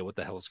goddamn idea what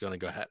the hell is going to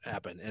go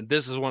happen. And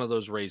this is one of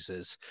those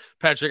races.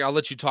 Patrick, I'll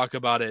let you talk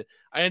about it.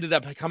 I ended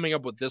up coming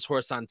up with this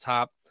horse on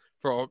top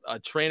for a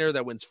trainer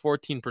that wins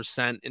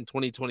 14% in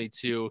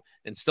 2022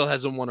 and still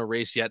hasn't won a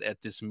race yet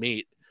at this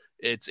meet.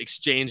 It's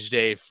exchange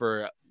day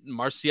for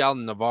Marcial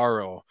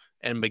Navarro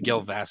and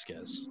Miguel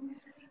Vasquez.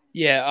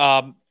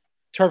 Yeah,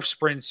 turf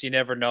sprints, you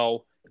never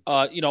know.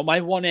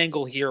 My one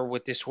angle here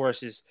with this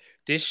horse is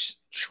this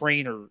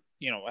trainer,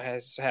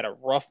 has had a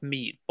rough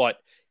meet, but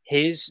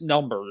his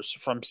numbers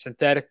from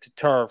synthetic to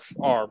turf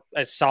are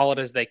as solid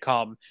as they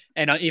come,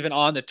 and even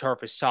on the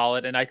turf is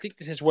solid. And I think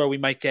this is where we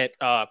might get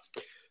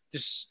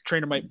this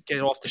trainer might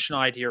get off the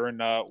schneid here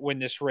and win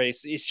this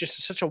race. It's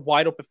just such a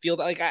wide open field.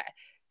 Like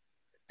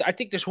I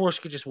think this horse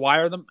could just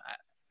wire them.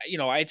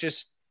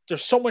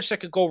 There's so much that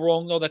could go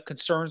wrong though that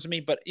concerns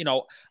me. But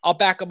I'll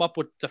back him up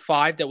with the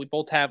 5 that we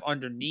both have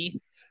underneath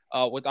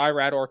with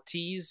Irad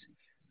Ortiz.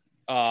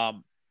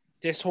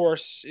 This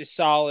horse is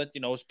solid.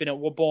 It's been at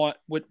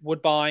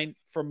Woodbine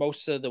for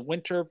most of the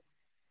winter.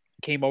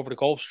 Came over to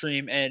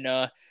Gulfstream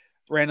and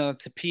ran on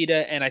the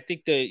Tapeta. And I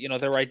think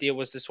their idea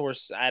was this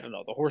horse. I don't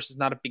know. The horse is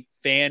not a big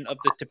fan of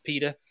the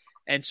Tapeta,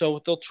 and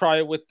so they'll try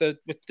it with the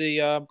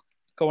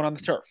going on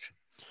the turf.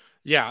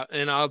 Yeah,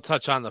 and I'll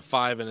touch on the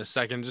 5 in a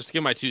second. Just to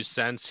give my 2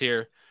 cents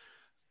here.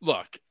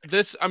 Look,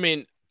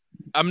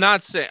 I'm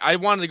not saying I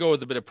wanted to go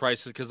with a bit of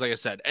prices because, like I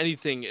said,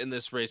 anything in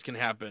this race can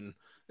happen,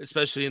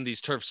 especially in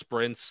these turf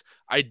sprints.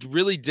 I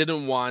really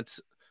didn't want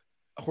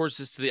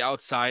horses to the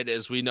outside.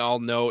 As we all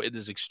know, it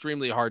is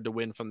extremely hard to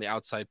win from the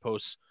outside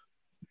posts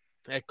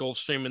at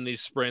Gulfstream in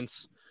these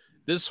sprints.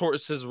 This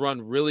horse has run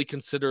really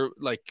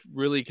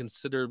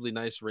considerably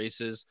nice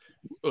races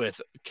with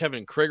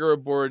Kevin Krieger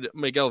aboard.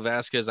 Miguel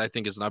Vasquez, I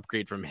think, is an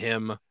upgrade from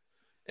him.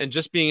 And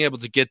just being able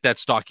to get that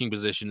stalking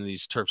position in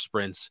these turf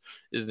sprints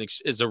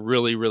is a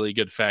really, really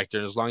good factor.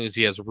 And as long as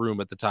he has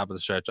room at the top of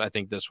the stretch, I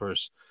think this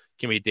horse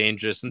can be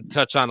dangerous. And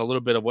touch on a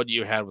little bit of what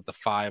you had with the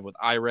 5 with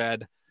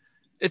Irad.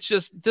 It's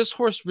just this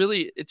horse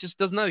really, it just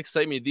does not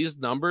excite me. These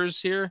numbers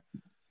here,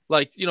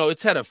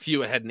 it's had a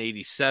few. It had an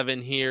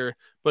 87 here,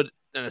 but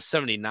and a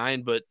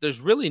 79. But there's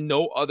really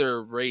no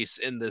other race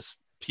in these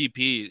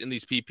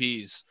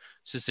PPs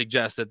to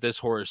suggest that this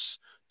horse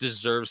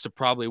deserves to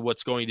probably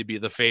what's going to be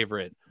the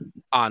favorite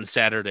on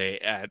Saturday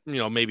at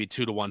maybe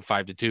 2-1,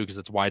 5-2 because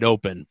it's wide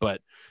open.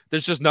 But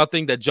there's just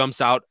nothing that jumps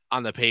out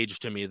on the page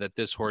to me that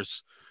this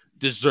horse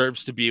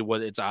deserves to be what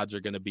its odds are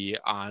going to be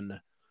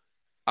on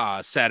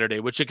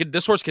Saturday, which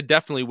this horse could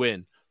definitely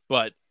win,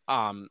 but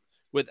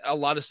with a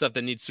lot of stuff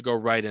that needs to go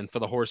right and for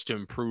the horse to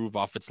improve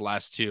off its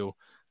last 2,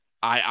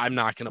 I'm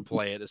not going to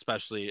play it,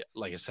 especially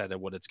like I said, at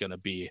what it's going to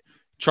be.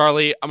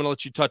 Charlie, I'm going to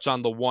let you touch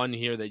on the 1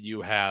 here that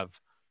you have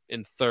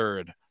in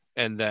 3rd.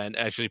 And then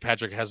actually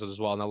Patrick has it as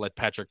well. And I'll let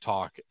Patrick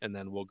talk and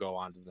then we'll go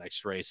on to the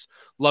next race.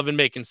 Love and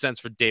Making Sense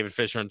for David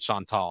Fisher and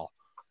Chantal.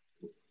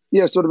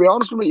 Yeah, so to be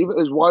honest with me, even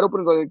as wide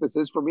open as I think this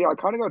is for me, I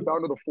kind of got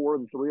down to the 4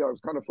 and 3. I was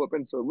kind of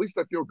flipping, so at least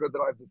I feel good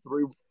that I have the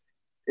 3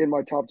 in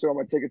my top 2 on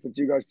my tickets since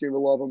you guys seem to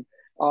love them.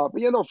 But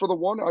for the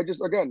one, I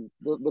just again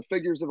the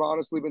figures have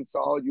honestly been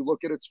solid. You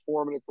look at its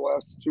form in its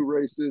last 2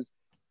 races,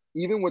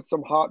 even with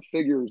some hot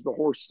figures, the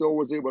horse still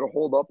was able to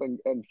hold up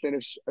and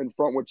finish in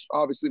front, which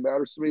obviously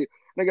matters to me.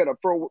 And again,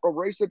 for a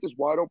race that's as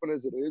wide open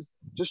as it is,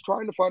 just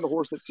trying to find a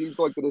horse that seems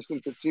like the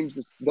distance, that seems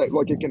that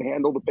like it can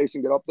handle the pace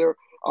and get up there.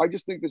 I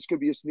just think this could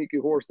be a sneaky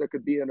horse that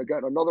could be, and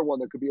again, another one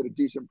that could be at a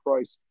decent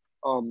price.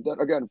 That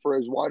again, for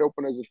as wide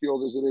open as a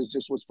field as it is,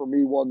 just was for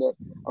me one that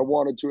I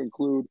wanted to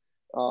include.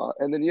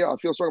 And then I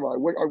feel sorry about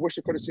it. I wish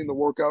I could have seen the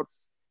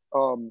workouts.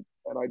 And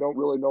I don't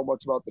really know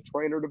much about the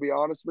trainer, to be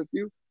honest with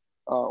you,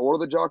 or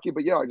the jockey.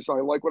 But I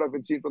like what I've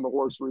been seeing from the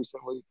horse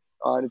recently,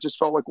 and it just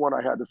felt like one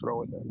I had to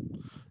throw in there.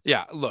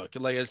 Yeah, look,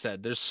 like I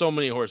said, there's so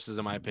many horses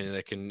in my opinion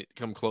that can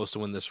come close to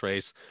win this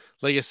race.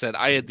 Like I said,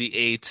 I had the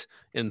 8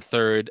 in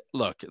third.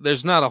 Look,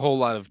 there's not a whole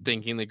lot of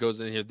thinking that goes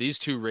in here. These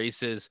 2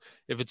 races,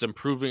 if it's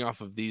improving off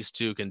of these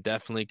 2, can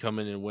definitely come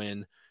in and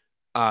win.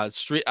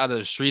 Street out of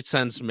the Street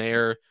Sense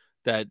mare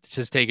that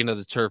has taken to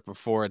the turf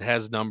before, it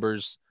has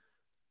numbers.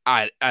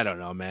 I don't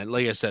know, man.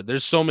 Like I said,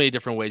 there's so many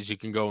different ways you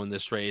can go in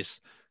this race.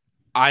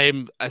 I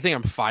think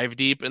I'm 5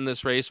 deep in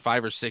this race,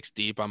 5 or 6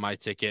 deep on my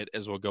ticket,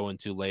 as we'll go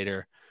into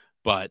later.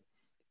 But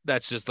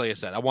that's just, like I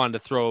said, I wanted to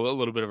throw a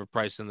little bit of a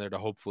price in there to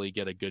hopefully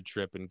get a good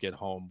trip and get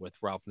home with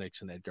Ralph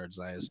Nixon and Edgard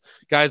Zayas.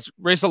 Guys,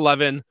 race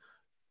 11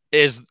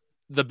 is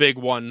the big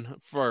one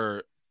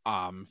for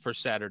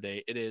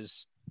Saturday. It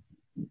is,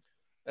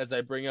 as I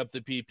bring up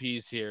the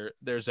PPs here,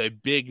 there's a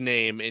big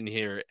name in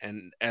here.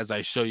 And as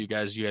I show you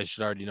guys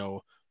should already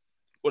know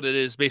what it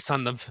is based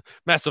on the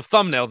massive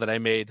thumbnail that I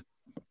made.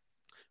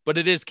 But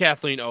it is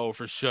Kathleen O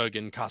for Shug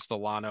and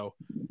Castellano.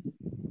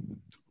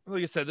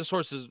 Like I said, this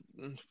horse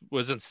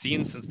wasn't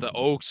seen since the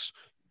Oaks.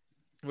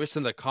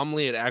 Racing the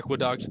Comely at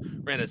Aqueduct,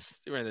 ran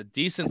a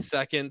decent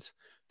second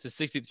to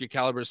 63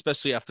 caliber,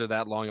 especially after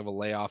that long of a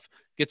layoff.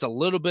 Gets a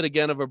little bit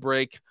again of a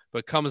break,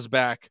 but comes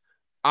back.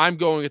 I'm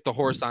going with the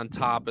horse on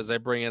top as I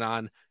bring it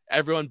on.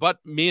 Everyone but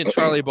me and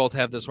Charlie both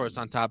have this horse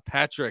on top.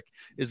 Patrick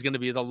is going to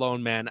be the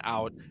lone man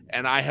out,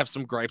 and I have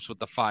some gripes with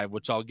the 5,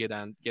 which I'll get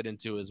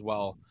into as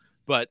well.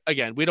 But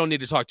again, we don't need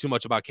to talk too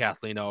much about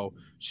Kathleen O.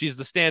 She's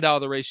the standout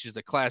of the race. She's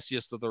the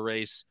classiest of the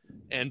race.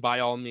 And by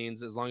all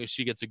means, as long as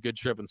she gets a good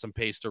trip and some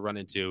pace to run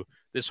into,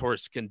 this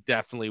horse can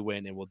definitely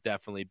win and will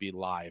definitely be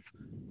live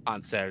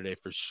on Saturday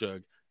for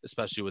Shug,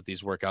 especially with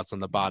these workouts on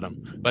the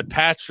bottom. But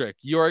Patrick,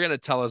 you are going to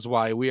tell us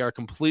why we are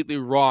completely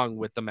wrong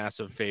with the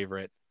massive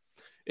favorite.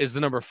 Is the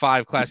number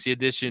 5 Classy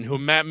Edition, who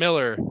Matt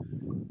Miller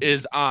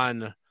is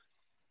on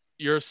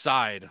your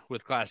side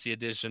with Classy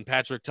Edition.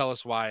 Patrick, tell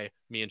us why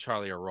me and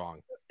Charlie are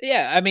wrong.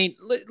 Yeah, I mean,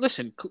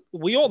 listen,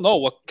 we all know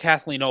what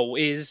Kathleen O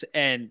is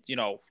and,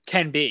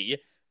 can be.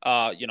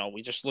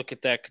 We just look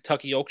at that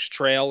Kentucky Oaks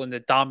trail and the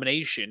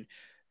domination,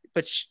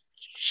 but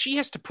she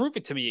has to prove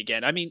it to me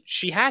again. I mean,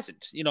 she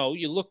hasn't.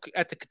 You look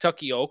at the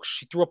Kentucky Oaks,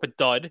 she threw up a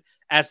dud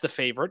as the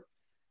favorite.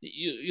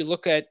 You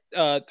look at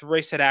the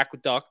race at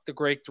Aqueduct, the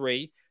Grade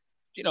 3,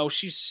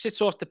 she sits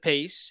off the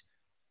pace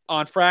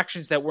on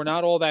fractions that were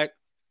not all that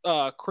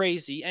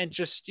crazy and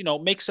just,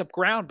 makes up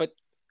ground, but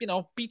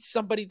beats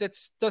somebody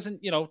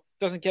doesn't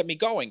get me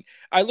going.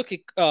 I look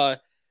at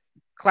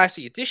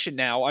Classy Edition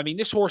now. I mean,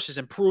 this horse has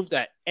improved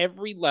at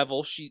every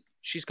level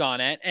she's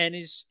gone at and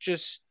is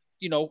just,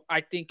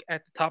 I think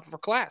at the top of her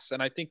class.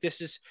 And I think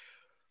this is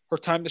her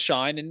time to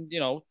shine. And,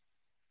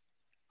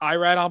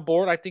 IRAD on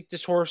board. I think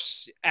this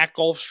horse at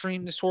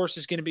Gulfstream, this horse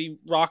is going to be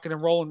rocking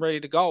and rolling, ready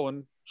to go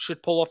and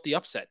should pull off the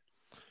upset.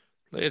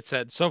 Like it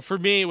said. So for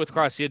me with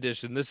Classy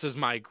Edition, this is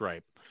my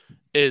gripe,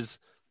 is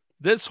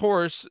this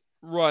horse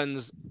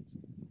runs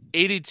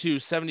 82,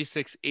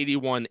 76,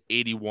 81,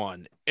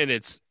 81 in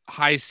its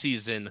high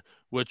season,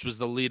 which was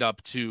the lead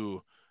up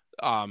to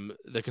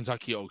the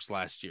Kentucky Oaks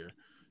last year.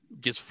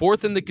 Gets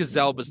 4th in the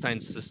Gazelle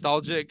besides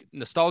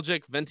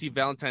Nostalgic, Venti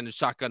Valentine, and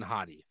Shotgun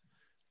Hottie.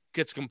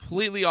 Gets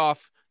completely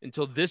off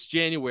until this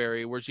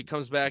January, where she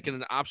comes back in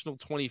an optional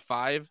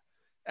 25.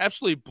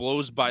 Absolutely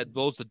blows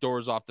the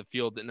doors off the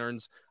field and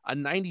earns a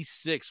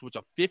 96, which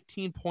a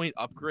 15-point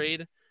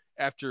upgrade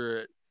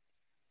after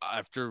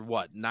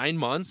 9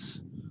 months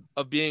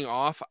of being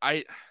off.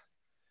 I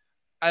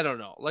don't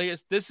know. Like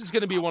this is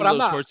going to be one of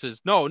those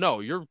horses. No,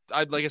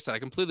 like I said, I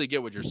completely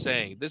get what you're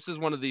saying. This is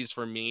one of these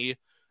for me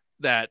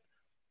that,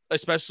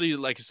 especially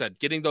like I said,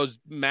 getting those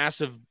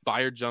massive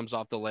buyer jumps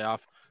off the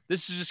layoff.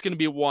 This is just going to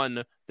be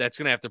one that's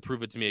going to have to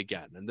prove it to me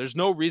again. And there's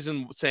no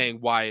reason saying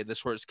why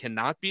this horse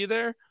cannot be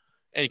there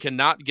and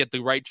cannot get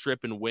the right trip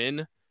and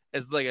win.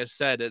 As like I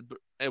said,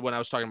 when I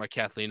was talking about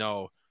Kathleen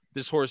O,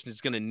 this horse is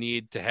going to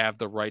need to have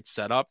the right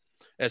setup.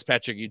 As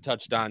Patrick, you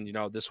touched on,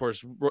 this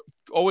horse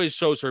always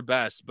shows her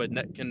best, but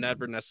can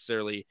never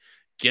necessarily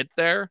get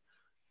there.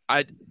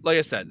 Like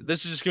I said,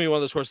 this is just going to be one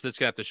of those horses that's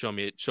going to have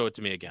to show it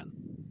to me again.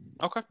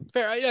 Okay,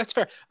 fair. That's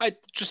fair.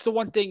 Just the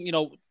one thing,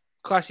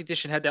 Classy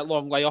Edition had that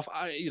long layoff.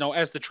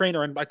 As the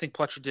trainer, and I think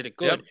Pletcher did it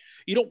good. Yep.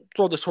 You don't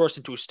throw this horse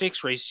into a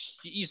stakes race.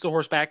 You ease the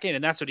horse back in,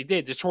 and that's what he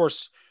did. This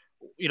horse,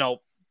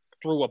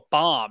 threw a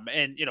bomb,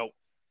 and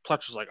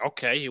Pletcher's like,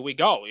 okay, here we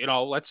go.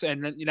 Let's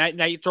and then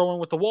now you throw in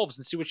with the Wolves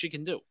and see what she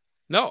can do.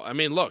 No, I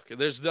mean, look,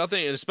 there's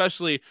nothing, and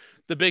especially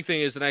the big thing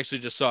is, and I actually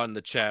just saw in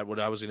the chat what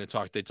I was going to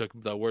talk. They took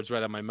the words right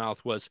out of my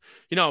mouth was,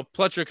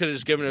 Pletcher could have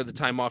just given her the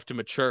time off to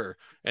mature.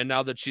 And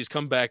now that she's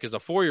come back as a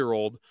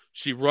 4-year-old,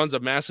 she runs a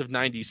massive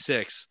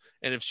 96.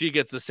 And if she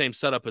gets the same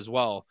setup as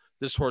well,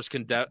 this horse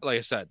can, like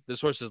I said,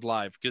 this horse is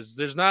live because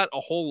there's not a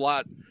whole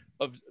lot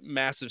of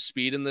massive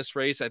speed in this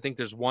race. I think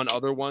there's one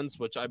other ones,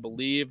 which I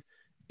believe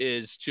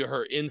is to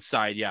her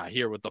inside. Yeah,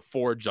 here with the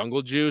 4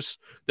 Jungle Juice.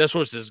 This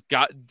horse has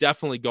got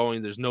definitely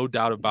going. There's no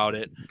doubt about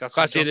it.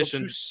 Classy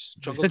Edition.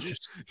 Jungle Juice.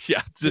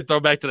 Yeah, to throw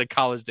back to the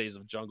college days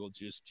of Jungle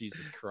Juice.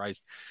 Jesus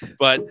Christ.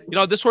 But,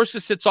 this horse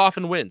just sits off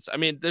and wins. I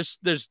mean,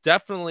 there's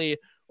definitely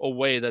a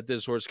way that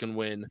this horse can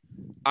win.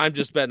 I'm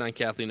just betting on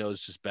Kathleen O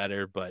is just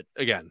better. But,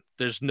 again,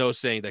 there's no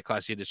saying that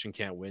Classy Edition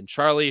can't win.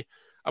 Charlie,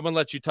 I'm going to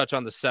let you touch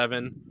on the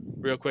 7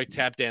 real quick.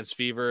 Tap Dance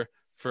Fever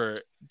for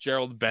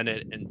Gerald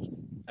Bennett and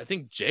I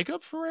think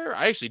Jacob Ferrer.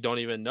 I actually don't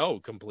even know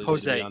completely.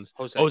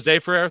 Jose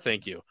Ferrer.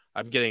 Thank you.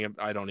 I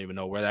don't even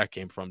know where that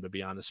came from, to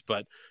be honest.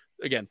 But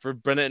again, for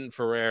Bennett and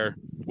Ferrer,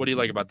 what do you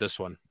like about this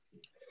one?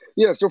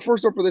 Yeah, so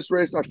first up for this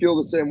race, I feel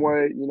the same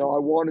way.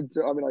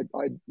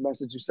 I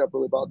messaged you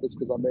separately about this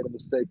because I made a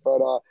mistake. But,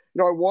 I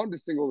wanted to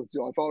single the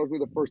 2. I thought it would be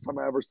the first time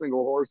I ever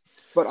single a horse.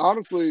 But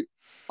honestly,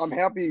 I'm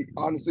happy,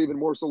 even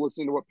more so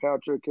listening to what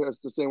Patrick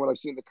has to say when I've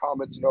seen the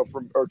comments,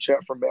 from our chat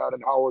from Matt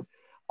and Howard.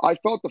 I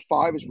thought the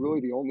 5 is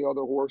really the only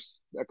other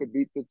horse that could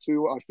beat the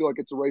 2. I feel like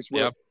it's a race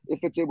where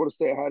if it's able to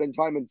stay ahead in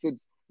time, and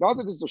since not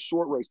that this is a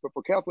short race, but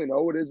for Kathleen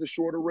O, it is a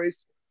shorter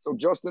race. So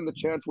just in the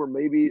chance where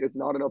maybe it's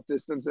not enough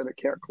distance and it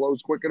can't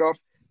close quick enough,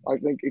 I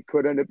think it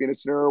could end up being a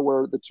scenario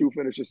where the 2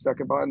 finishes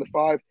second behind the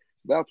 5.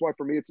 So that's why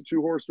for me it's a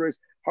 2-horse race.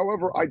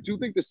 However, I do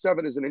think the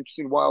 7 is an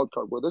interesting wild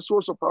card where this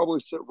horse will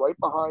probably sit right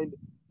behind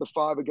the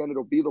 5 again.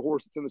 It'll be the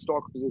horse that's in the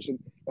stalker position.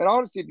 And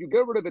honestly, if you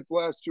get rid of its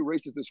last 2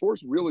 races, this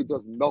horse really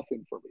does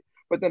nothing for me.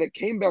 But then it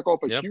came back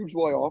off a huge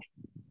layoff,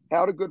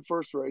 had a good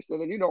first race. And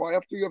then,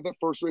 after you have that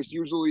first race,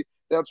 usually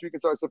that's where you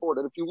can start step forward.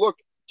 And if you look,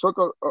 took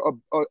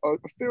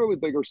a fairly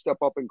bigger step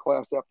up in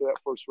class after that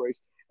first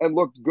race and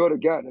looked good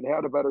again and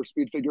had a better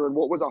speed figure and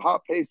what was a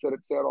hot pace that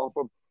it sat off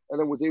of and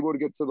then was able to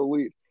get to the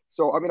lead.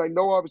 So, I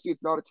know obviously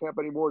it's not a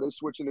Tampa anymore. It is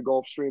switching to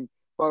Gulfstream.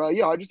 But,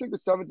 I just think the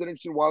 7's an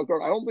interesting wild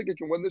card. I don't think it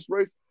can win this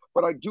race,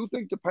 but I do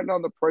think depending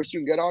on the price you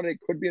can get on it, it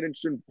could be an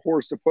interesting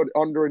horse to put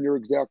under in your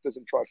exactas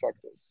and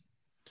trifectas.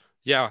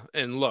 Yeah,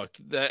 and look,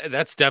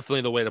 that's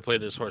definitely the way to play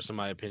this horse, in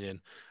my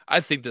opinion. I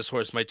think this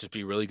horse might just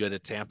be really good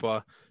at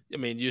Tampa. I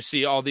mean, you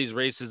see all these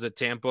races at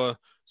Tampa,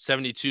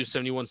 72,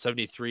 71,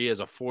 73 as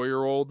a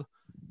 4-year-old,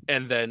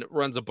 and then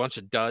runs a bunch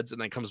of duds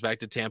and then comes back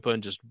to Tampa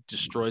and just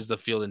destroys the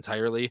field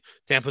entirely.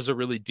 Tampa's a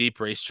really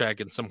deep racetrack,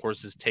 and some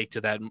horses take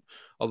to that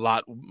a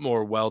lot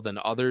more well than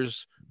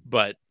others.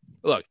 But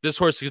look, this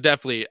horse is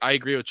definitely, I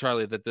agree with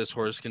Charlie that this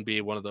horse can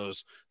be one of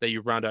those that you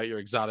round out your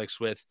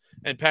exotics with.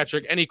 And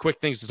Patrick, any quick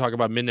things to talk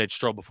about Midnight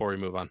Stroll before we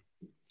move on?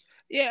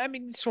 Yeah, I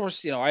mean, this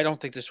horse, I don't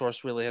think this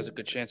horse really has a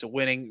good chance of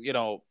winning,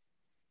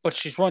 but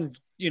she's run,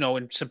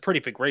 in some pretty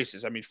big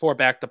races. I mean, 4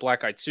 back, the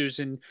Black Eyed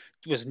Susan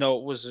was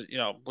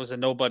a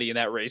nobody in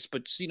that race,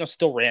 but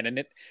still ran in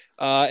it.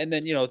 And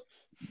then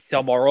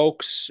Del Mar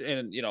Oaks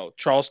and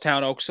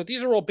Charlestown Oaks. So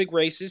these are all big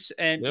races,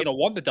 and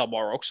won the Del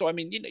Mar Oaks. So I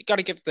mean, you got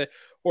to give the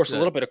horse a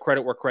little bit of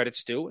credit where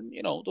credit's due. And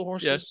the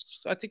horse is.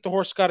 I think the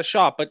horse got a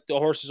shot, but the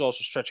horse is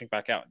also stretching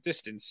back out in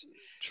distance.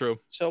 True.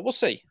 So we'll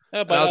see.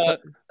 But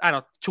I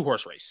don't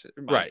 2-horse race.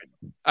 Right.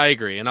 Opinion. I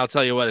agree, and I'll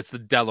tell you what, it's the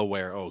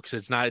Delaware Oaks.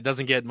 It's not. It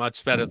doesn't get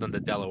much better than the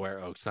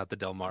Delaware Oaks, not the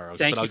Del Mar Oaks.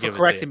 Thank you for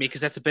correcting me,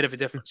 because that's a bit of a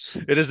difference.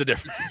 It is a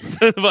difference,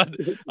 but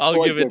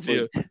I'll give it to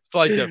you.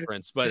 Slight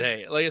difference, but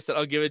hey, like I said,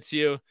 I'll give it to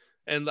you.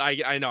 And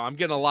I know I'm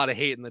getting a lot of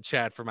hate in the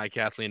chat for my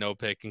Kathleen O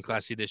pick and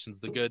Classy Edition's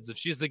the goods. If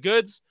she's the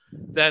goods,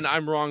 then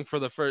I'm wrong for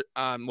the first.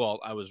 Well,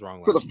 I was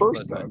wrong for the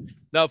first time.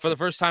 No, for the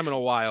first time in a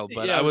while,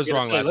 but I was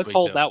wrong last week. Let's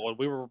hold that one.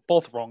 We were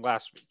both wrong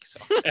last week.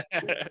 So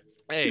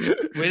hey,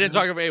 we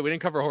didn't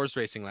cover horse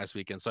racing last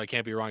weekend, so I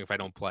can't be wrong if I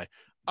don't play.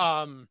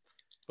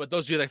 But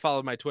those of you that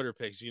followed my Twitter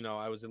picks,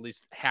 I was at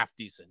least half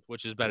decent,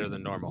 which is better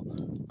than normal.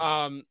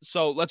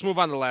 So let's move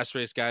on to the last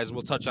race, guys.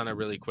 We'll touch on it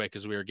really quick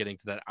as we are getting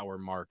to that hour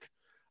mark.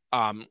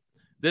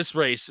 This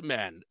race,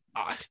 man,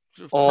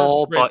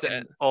 all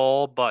button.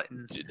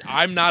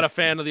 I'm not a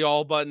fan of the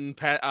all button.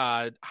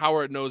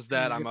 Howard knows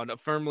that. I'm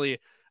firmly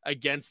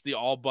against the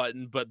all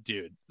button, but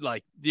dude,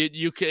 like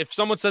you can, if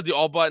someone said the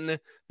all button,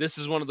 this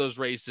is one of those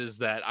races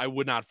that I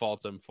would not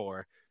fault him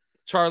for.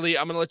 Charlie,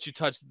 I'm going to let you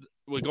touch.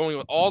 We're going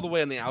all the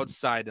way on the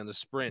outside in the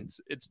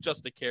sprints. It's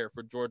just a care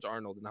for George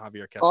Arnold and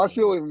Javier Castellano. I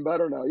feel even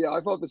better now. Yeah,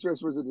 I thought this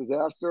race was a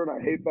disaster, and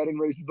I hate betting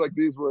races like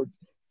these where it's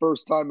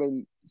first time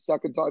and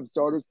second time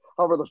starters.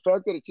 However, the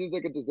fact that it seems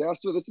like a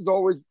disaster, this is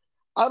always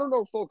I don't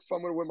know, folks, if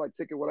I'm going to win my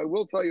ticket. What I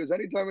will tell you is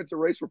anytime it's a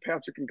race where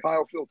Patrick and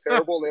Kyle feel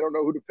terrible and they don't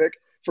know who to pick,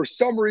 for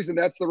some reason,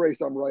 that's the race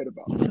I'm right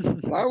about.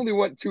 And I only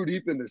went too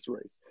deep in this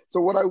race.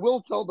 So what I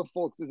will tell the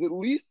folks is at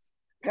least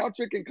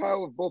Patrick and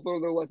Kyle have both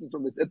learned their lesson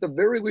from this. At the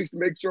very least,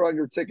 make sure on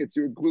your tickets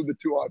you include the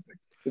two I picked,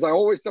 because I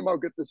always somehow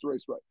get this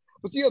race right.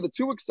 But so, yeah, the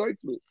two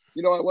excites me.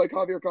 I like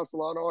Javier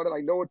Castellano on it.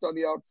 I know it's on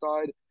the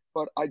outside,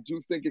 but I do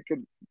think it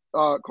could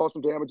cause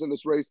some damage in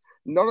this race.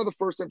 None of the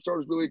first-time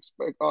starters really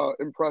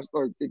impressed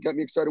or get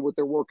me excited with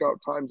their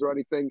workout times or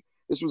anything.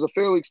 This was a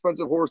fairly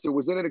expensive horse. It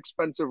was in an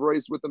expensive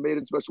race with the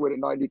maiden special weight at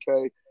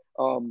 90K.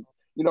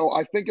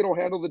 I think it'll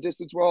handle the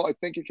distance well. I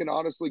think it can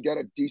honestly get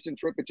a decent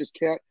trip. It just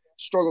can't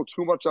struggle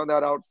too much on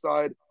that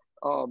outside.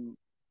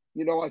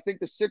 I think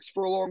the 6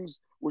 furlongs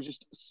was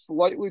just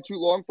slightly too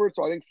long for it.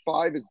 So I think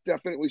 5 is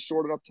definitely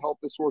short enough to help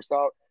this horse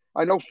out.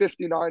 I know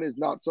 59 is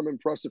not some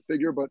impressive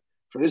figure, but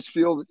for this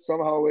field, it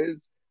somehow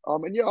is. I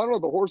don't know.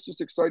 The horse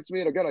just excites me.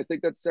 And again, I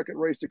think that second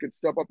race, it could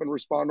step up and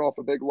respond off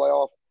a big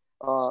layoff.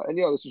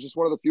 This is just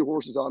one of the few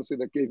horses, honestly,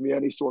 that gave me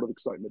any sort of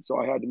excitement. So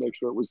I had to make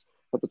sure it was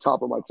at the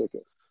top of my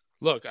ticket.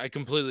 Look, I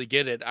completely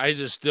get it. I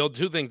just still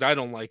two things I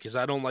don't like is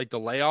I don't like the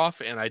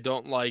layoff, and I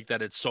don't like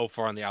that it's so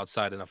far on the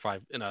outside in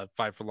a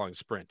 5 furlong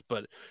sprint.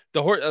 But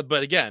the horse,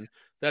 but again,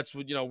 that's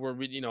what where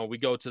we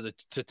go to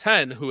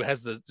 10, who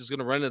is going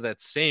to run into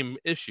that same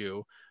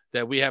issue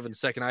that we have in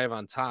second. I have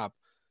on top.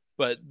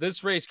 But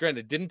this race,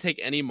 granted, didn't take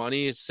any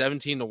money.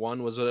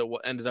 17-1 was what it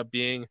ended up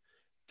being.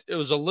 It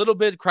was a little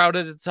bit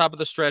crowded at the top of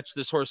the stretch.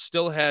 This horse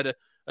still had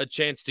a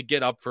chance to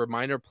get up for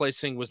minor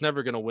placing. Was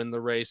never going to win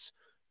the race,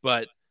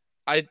 but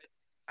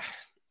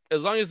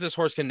as long as this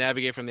horse can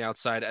navigate from the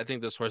outside, I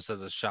think this horse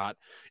has a shot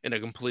in a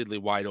completely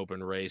wide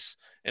open race.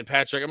 And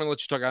Patrick, I'm going to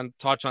let you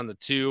touch on the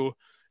 2,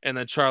 and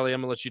then Charlie,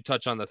 I'm going to let you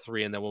touch on the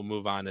 3, and then we'll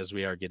move on as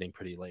we are getting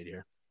pretty late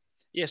here.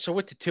 Yeah, so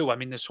with the 2, I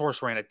mean, this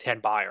horse ran a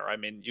 10 buyer. I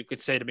mean, you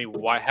could say to me,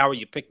 how are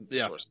you picking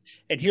this horse?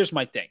 And here's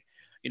my thing.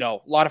 A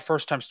lot of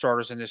first-time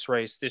starters in this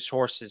race. This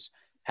horse has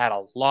had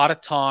a lot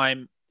of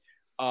time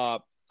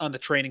on the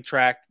training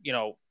track,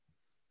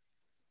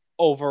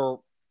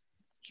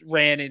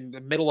 ran in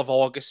the middle of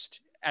August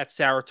at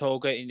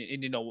Saratoga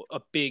in a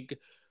big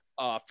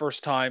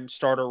first-time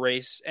starter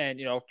race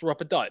and, threw up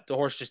a dud. The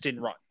horse just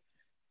didn't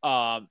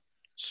run.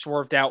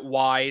 Swerved out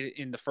wide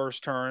in the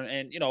first turn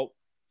and,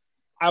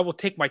 I will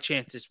take my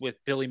chances with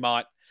Billy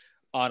Mott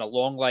on a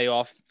long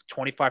layoff,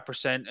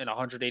 25% in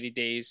 180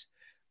 days.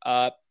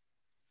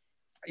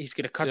 He's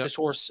going to cut this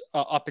horse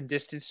up in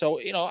distance. So,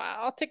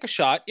 I'll take a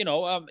shot.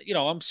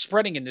 I'm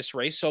spreading in this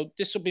race. So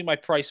this will be my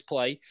price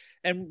play.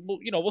 And,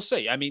 we'll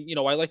see. I mean,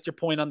 I liked your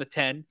point on the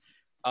 10.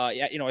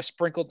 I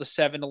sprinkled the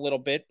 7 a little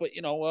bit. But,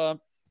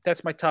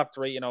 that's my top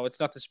 3. It's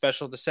nothing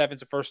special. The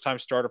 7's a first-time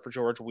starter for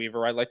George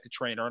Weaver. I like the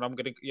trainer, and I'm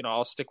going to,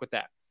 I'll stick with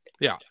that.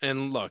 Yeah,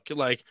 and look,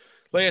 like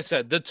I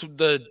said,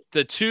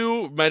 the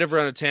 2 might have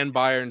run a 10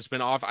 buyer and it's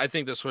been off. I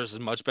think this horse is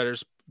much better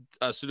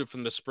suited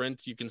from the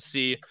sprint. You can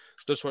see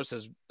this horse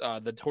has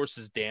the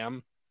horse's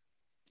dam,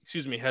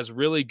 has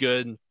really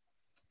good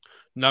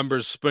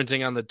numbers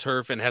sprinting on the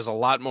turf and has a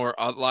lot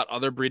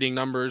other breeding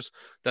numbers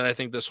that I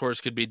think this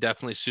horse could be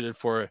definitely suited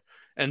for.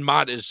 And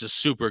Mott is just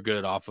super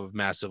good off of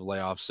massive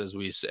layoffs as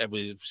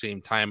we've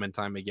seen time and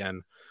time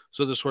again.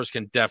 So this horse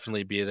can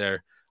definitely be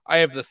there. I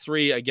have the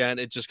 3 again.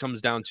 It just comes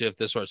down to if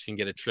this horse can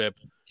get a trip.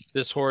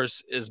 This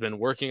horse has been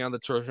working on the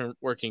turf,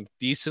 working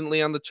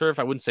decently on the turf.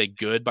 I wouldn't say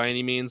good by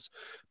any means,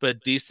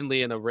 but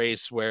decently in a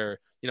race where,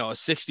 a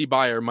 60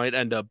 buyer might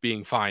end up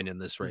being fine in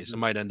this race. It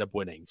might end up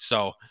winning.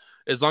 So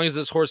as long as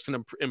this horse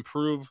can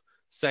improve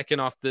second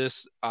off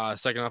this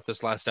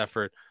last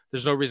effort,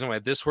 there's no reason why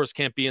this horse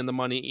can't be in the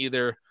money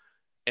either.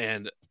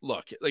 And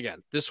look,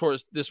 again, this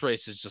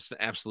race is just an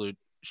absolute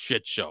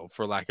shit show,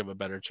 for lack of a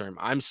better term.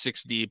 I'm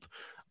 6 deep.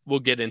 We'll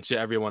get into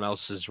everyone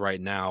else's right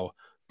now,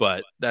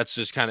 but that's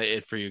just kind of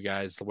it for you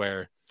guys,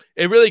 where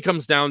it really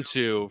comes down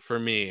to, for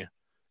me,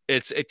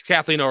 it's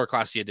Kathleen or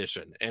Classy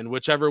Edition. And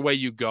whichever way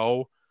you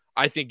go,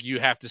 I think you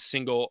have to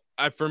single.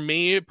 For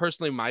me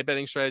personally, my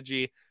betting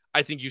strategy,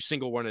 I think you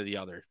single one or the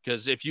other,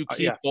 because if you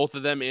keep both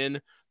of them in,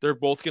 they're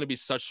both going to be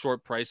such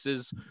short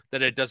prices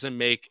that it doesn't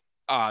make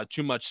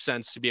too much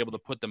sense to be able to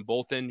put them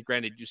both in.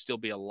 Granted, you still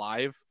be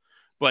alive,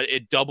 but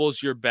it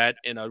doubles your bet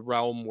in a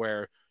realm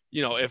where,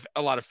 if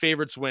a lot of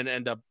favorites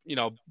end up,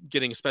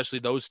 getting especially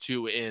those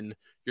 2 in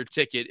your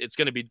ticket, it's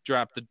going to be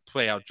dropped to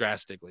play out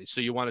drastically.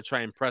 So you want to try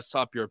and press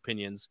up your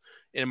opinions.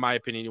 In my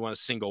opinion, you want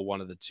to single one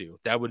of the 2.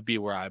 That would be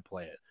where I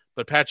play it.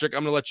 But Patrick,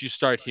 I'm going to let you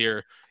start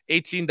here.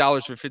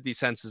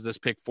 $18.50 is this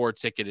pick 4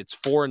 ticket. It's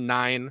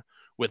 4-9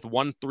 with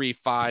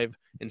 135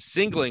 and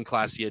singling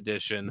Classy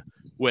Edition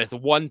with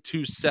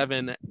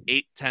 127,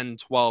 8, 10,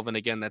 12. And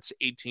again, that's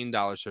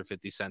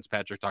 $18.50.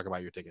 Patrick, talk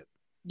about your ticket.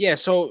 Yeah,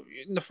 so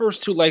in the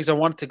first 2 legs, I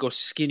wanted to go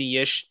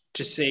skinny-ish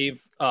to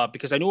save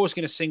because I knew I was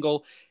going to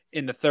single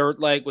in the 3rd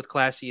leg with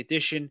Classy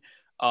Edition.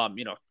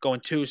 Going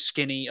too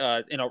skinny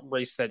in a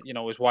race that,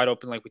 is wide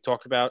open like we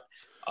talked about.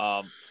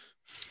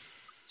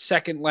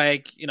 Second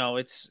leg,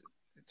 it's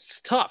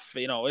tough.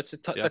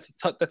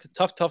 That's a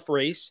tough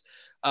race.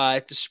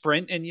 It's a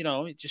sprint, and you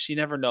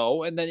never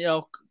know. And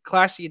then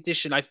Classy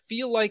Edition. I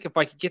feel like if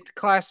I could get the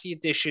Classy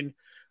Edition,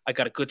 I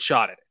got a good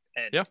shot at it.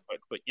 And, yeah.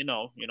 But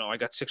I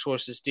got 6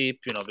 horses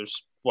deep.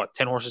 There's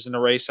 10 horses in the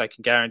race. I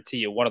can guarantee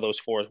you one of those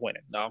 4 is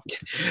winning. No,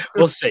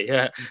 we'll see.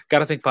 Got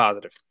to think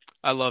positive.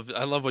 I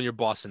love when your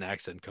Boston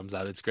accent comes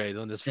out. It's great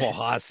when there's 4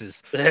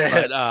 horses.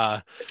 But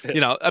I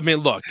mean,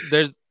 look,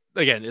 there's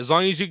again, as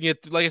long as you can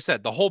get, like I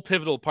said, the whole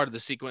pivotal part of the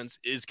sequence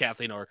is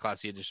Kathleen or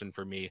Classy Edition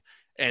for me.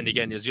 And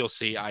again, as you'll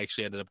see, I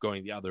actually ended up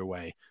going the other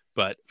way,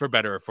 but for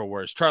better or for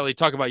worse. Charlie,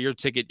 talk about your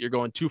ticket. You're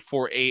going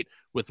 2-4-8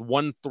 with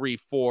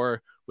 1-3-4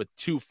 with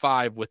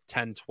 2-5 with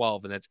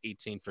 10-12, and that's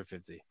 18 for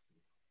 50.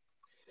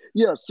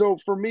 Yeah, so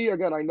for me,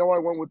 again, I know I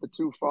went with the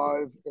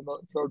 2-5 in the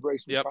third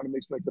race, which kind of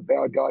makes me like the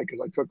bad guy because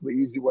I took the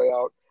easy way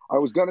out. I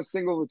was going to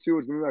single the 2. It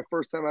was going to be my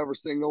first time ever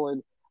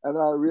singling. And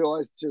then I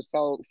realized just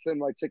how thin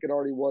my ticket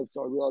already was,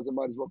 so I realized I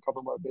might as well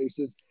cover my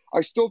bases.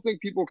 I still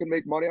think people can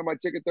make money on my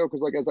ticket, though,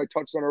 because, like, as I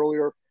touched on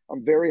earlier,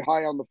 I'm very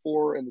high on the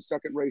 4 in the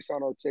second race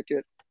on our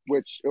ticket,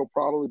 which it'll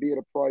probably be at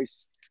a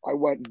price. I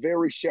went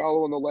very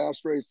shallow in the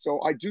last race,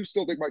 so I do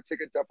still think my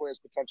ticket definitely has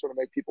potential to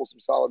make people some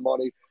solid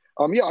money.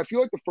 Yeah, I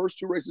feel like the first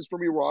 2 races for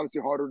me were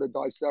honestly harder to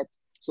dissect,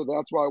 so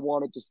that's why I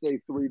wanted to stay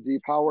 3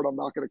 deep. Howard, I'm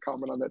not going to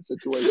comment on that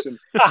situation.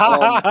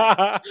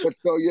 But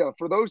so, yeah,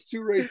 for those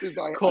 2 races,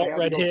 I had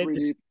to go 3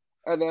 deep.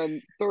 And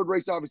then third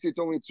race, obviously, it's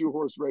only a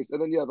 2-horse race.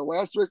 And then, yeah, the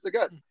last race,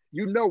 again,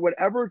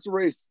 whenever it's a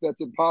race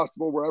that's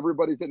impossible where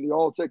everybody's in the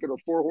all ticket or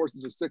 4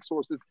 horses or 6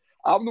 horses,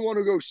 I'm the one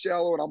who goes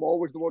shallow, and I'm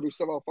always the one who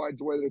somehow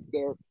finds a way that it's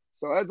there.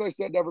 So as I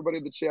said to everybody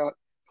in the chat,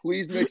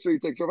 please make sure you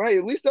take some. Hey,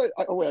 at least I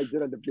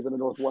did end up giving a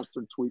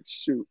Northwestern tweet.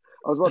 Shoot.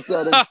 I was about to say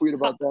I didn't tweet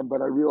about them,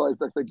 but I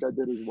realized I think I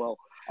did as well.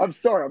 I'm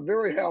sorry. I'm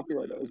very happy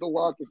right now. There's a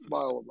lot to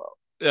smile about.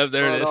 Yeah,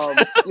 there it is.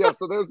 Yeah,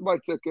 so there's my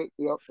ticket.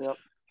 Yep.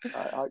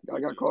 I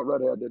got caught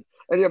red-handed.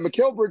 And yeah,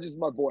 Mikhail Bridges is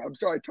my boy. I'm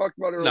sorry, I talked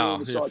about it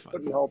earlier, so I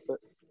couldn't help it.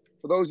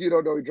 For those of you who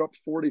don't know, he dropped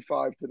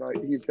 45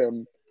 tonight. He's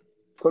him.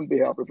 Couldn't be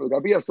happier for the guy.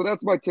 But yeah, so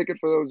that's my ticket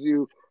for those of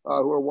you who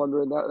are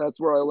wondering. That's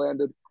where I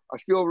landed. I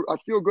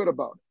feel good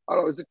about it. I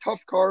don't know, it's a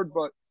tough card,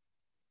 but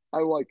I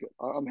like it.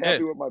 I'm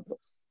happy with my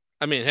picks.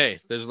 I mean, hey,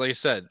 there's, like I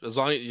said, as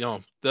long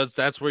as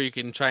that's where you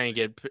can try and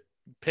get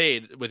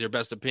paid with your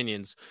best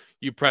opinions.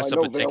 You press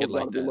up a ticket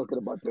like that. Looking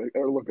at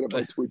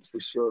my tweets for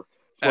sure.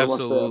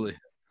 Absolutely.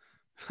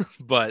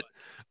 But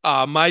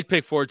my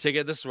pick 4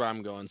 ticket, this is where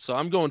I'm going. So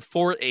I'm going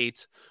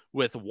 4-8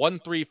 with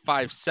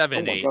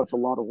 1-3-5-7-8. That's a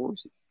lot of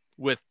horses.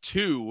 With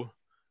 2,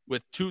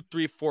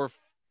 3, 4,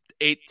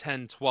 8,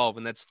 10, 12,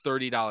 and that's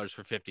 $30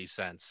 for 50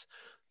 cents.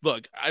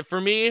 Look,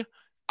 for me,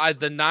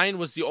 the 9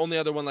 was the only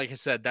other one. Like I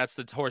said, that's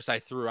the horse I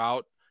threw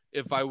out.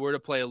 If I were to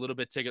play a little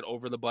bit ticket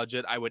over the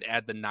budget, I would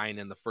add the 9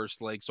 in the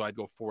first leg, so I'd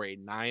go 4, 8,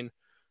 9.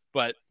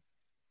 But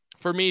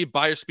for me,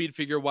 buyer speed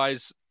figure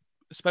wise,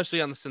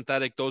 especially on the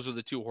synthetic, those are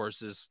the 2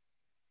 horses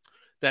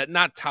that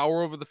not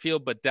tower over the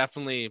field, but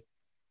definitely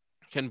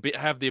can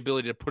have the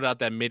ability to put out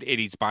that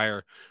mid-80s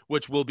buyer,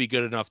 which will be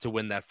good enough to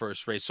win that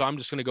first race. So I'm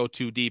just going to go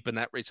 2 deep in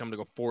that race. I'm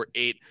going to go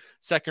 4-8.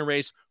 Second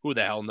race, who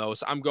the hell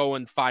knows? I'm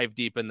going 5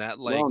 deep in that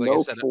leg. Like I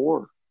said,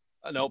 4.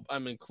 Nope,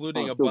 I'm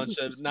including a bunch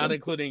of, not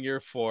including your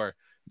 4,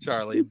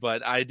 Charlie,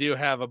 but I do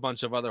have a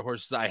bunch of other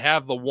horses. I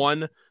have the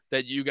 1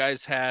 that you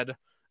guys had.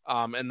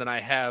 And then I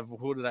have,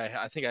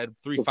 I think I had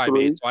 3, 5,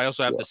 8. So I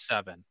also have the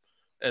 7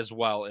 as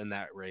well in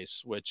that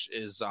race, which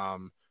is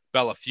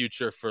Bella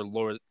Future for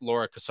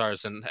Laura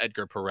Casares and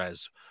Edgar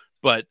Perez.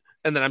 And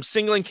then I'm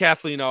singling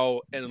Kathleen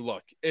O. And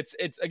look, it's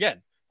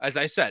again, as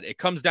I said, it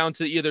comes down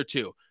to either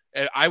 2.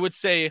 I would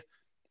say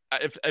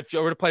if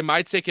you were to play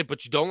my ticket,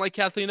 but you don't like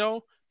Kathleen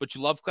O, but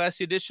you love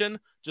Classy Edition,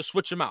 just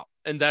switch them out.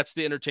 And that's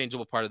the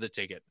interchangeable part of the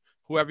ticket.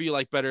 Whoever you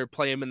like better,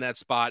 play him in that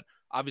spot.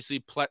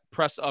 Obviously,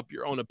 press up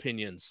your own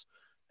opinions.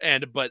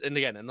 And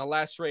again, in the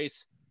last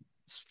race,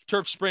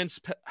 turf sprints,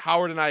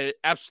 Howard and I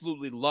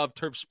absolutely love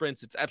turf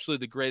sprints. It's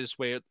absolutely the greatest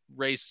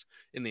race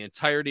in the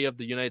entirety of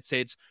the United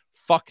States.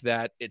 Fuck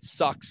that. It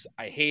sucks.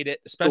 I hate it,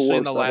 especially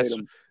in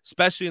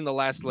the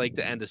last leg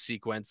to end a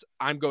sequence.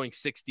 I'm going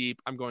 6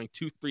 deep. I'm going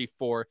 2, 3,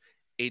 4,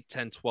 8,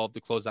 10, 12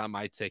 to close out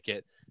my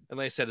ticket. And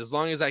like I said, as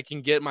long as I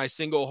can get my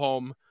single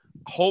home,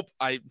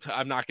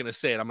 I'm not going to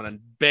say it. I'm going to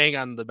bang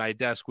on my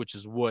desk, which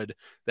is wood,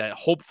 that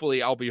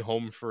hopefully I'll be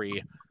home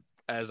free,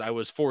 as I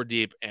was 4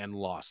 deep and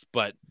lost.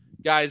 But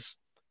guys,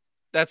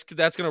 that's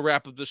going to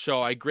wrap up the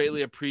show. I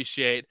greatly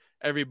appreciate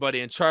everybody.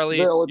 And Charlie,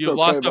 you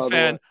lost a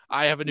fan.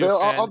 I have a new fan.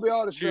 I'll be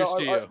honest. Cheers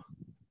to you.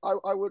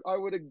 I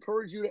would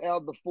encourage you to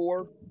add the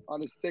 4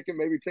 on his ticket.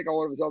 Maybe take on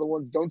one of his other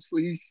ones. Don't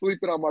sleep. He's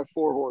sleeping on my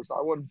 4 horse. I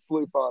wouldn't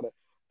sleep on it.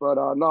 But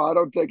no, I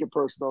don't take it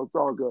personal. It's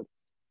all good.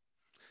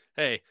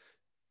 Hey,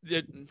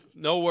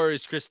 no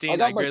worries, Christine.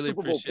 I greatly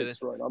appreciate it.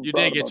 Right. You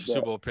did get your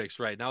Super Bowl picks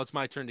right. Now it's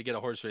my turn to get a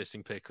horse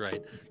racing pick right,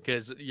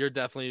 because you're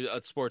definitely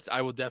a sports.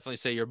 I will definitely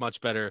say you're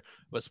much better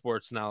a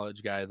sports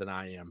knowledge guy than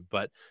I am.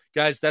 But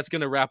guys, that's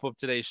going to wrap up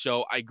today's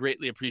show. I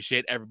greatly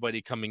appreciate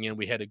everybody coming in.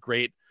 We had a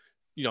great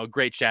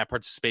chat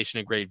participation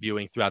and great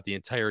viewing throughout the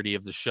entirety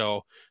of the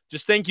show.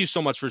 Just thank you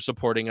so much for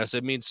supporting us.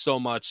 It means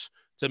so much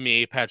to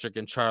me, Patrick,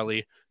 and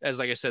Charlie. As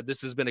like I said,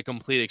 this has been a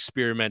complete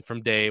experiment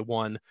from day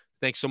one.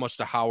 Thanks so much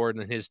to Howard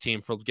and his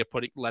team for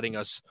letting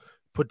us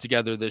put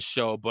together this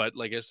show. But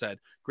like I said,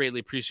 greatly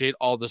appreciate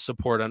all the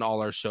support on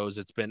all our shows.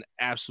 It's been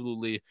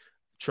absolutely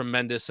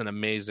tremendous and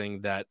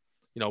amazing that,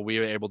 we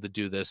were able to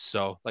do this.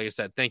 So like I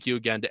said, thank you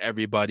again to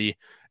everybody.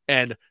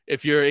 And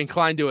if you're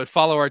inclined to it,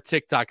 follow our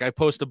TikTok. I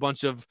post a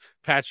bunch of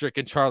Patrick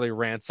and Charlie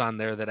rants on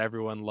there that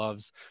everyone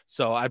loves.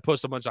 So I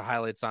post a bunch of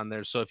highlights on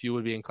there. So if you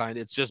would be inclined,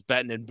 it's just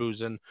Bettin and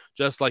Boozin,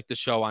 just like the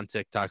show on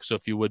TikTok. So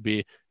if you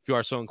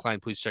are so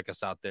inclined, please check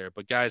us out there.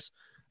 But guys,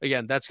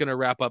 again, that's going to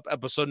wrap up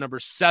episode number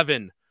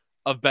 7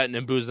 of Bettin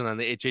and Boozin on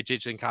the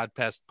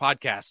HHH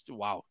podcast.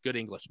 Wow, good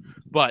English.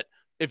 But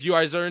if you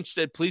guys are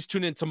interested, please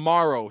tune in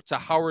tomorrow to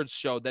Howard's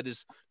show that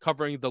is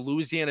covering the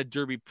Louisiana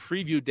Derby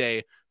preview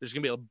day. There's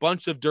going to be a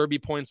bunch of Derby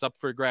points up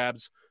for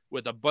grabs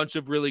with a bunch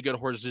of really good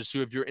horses. So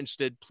if you're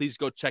interested, please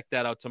go check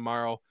that out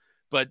tomorrow.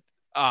 But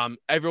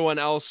everyone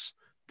else,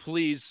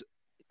 please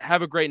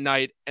have a great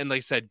night. And like I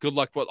said, good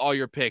luck with all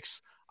your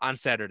picks on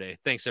Saturday.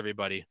 Thanks,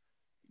 everybody.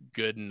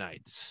 Good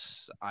night.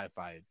 If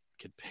I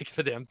could pick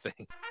the damn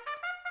thing.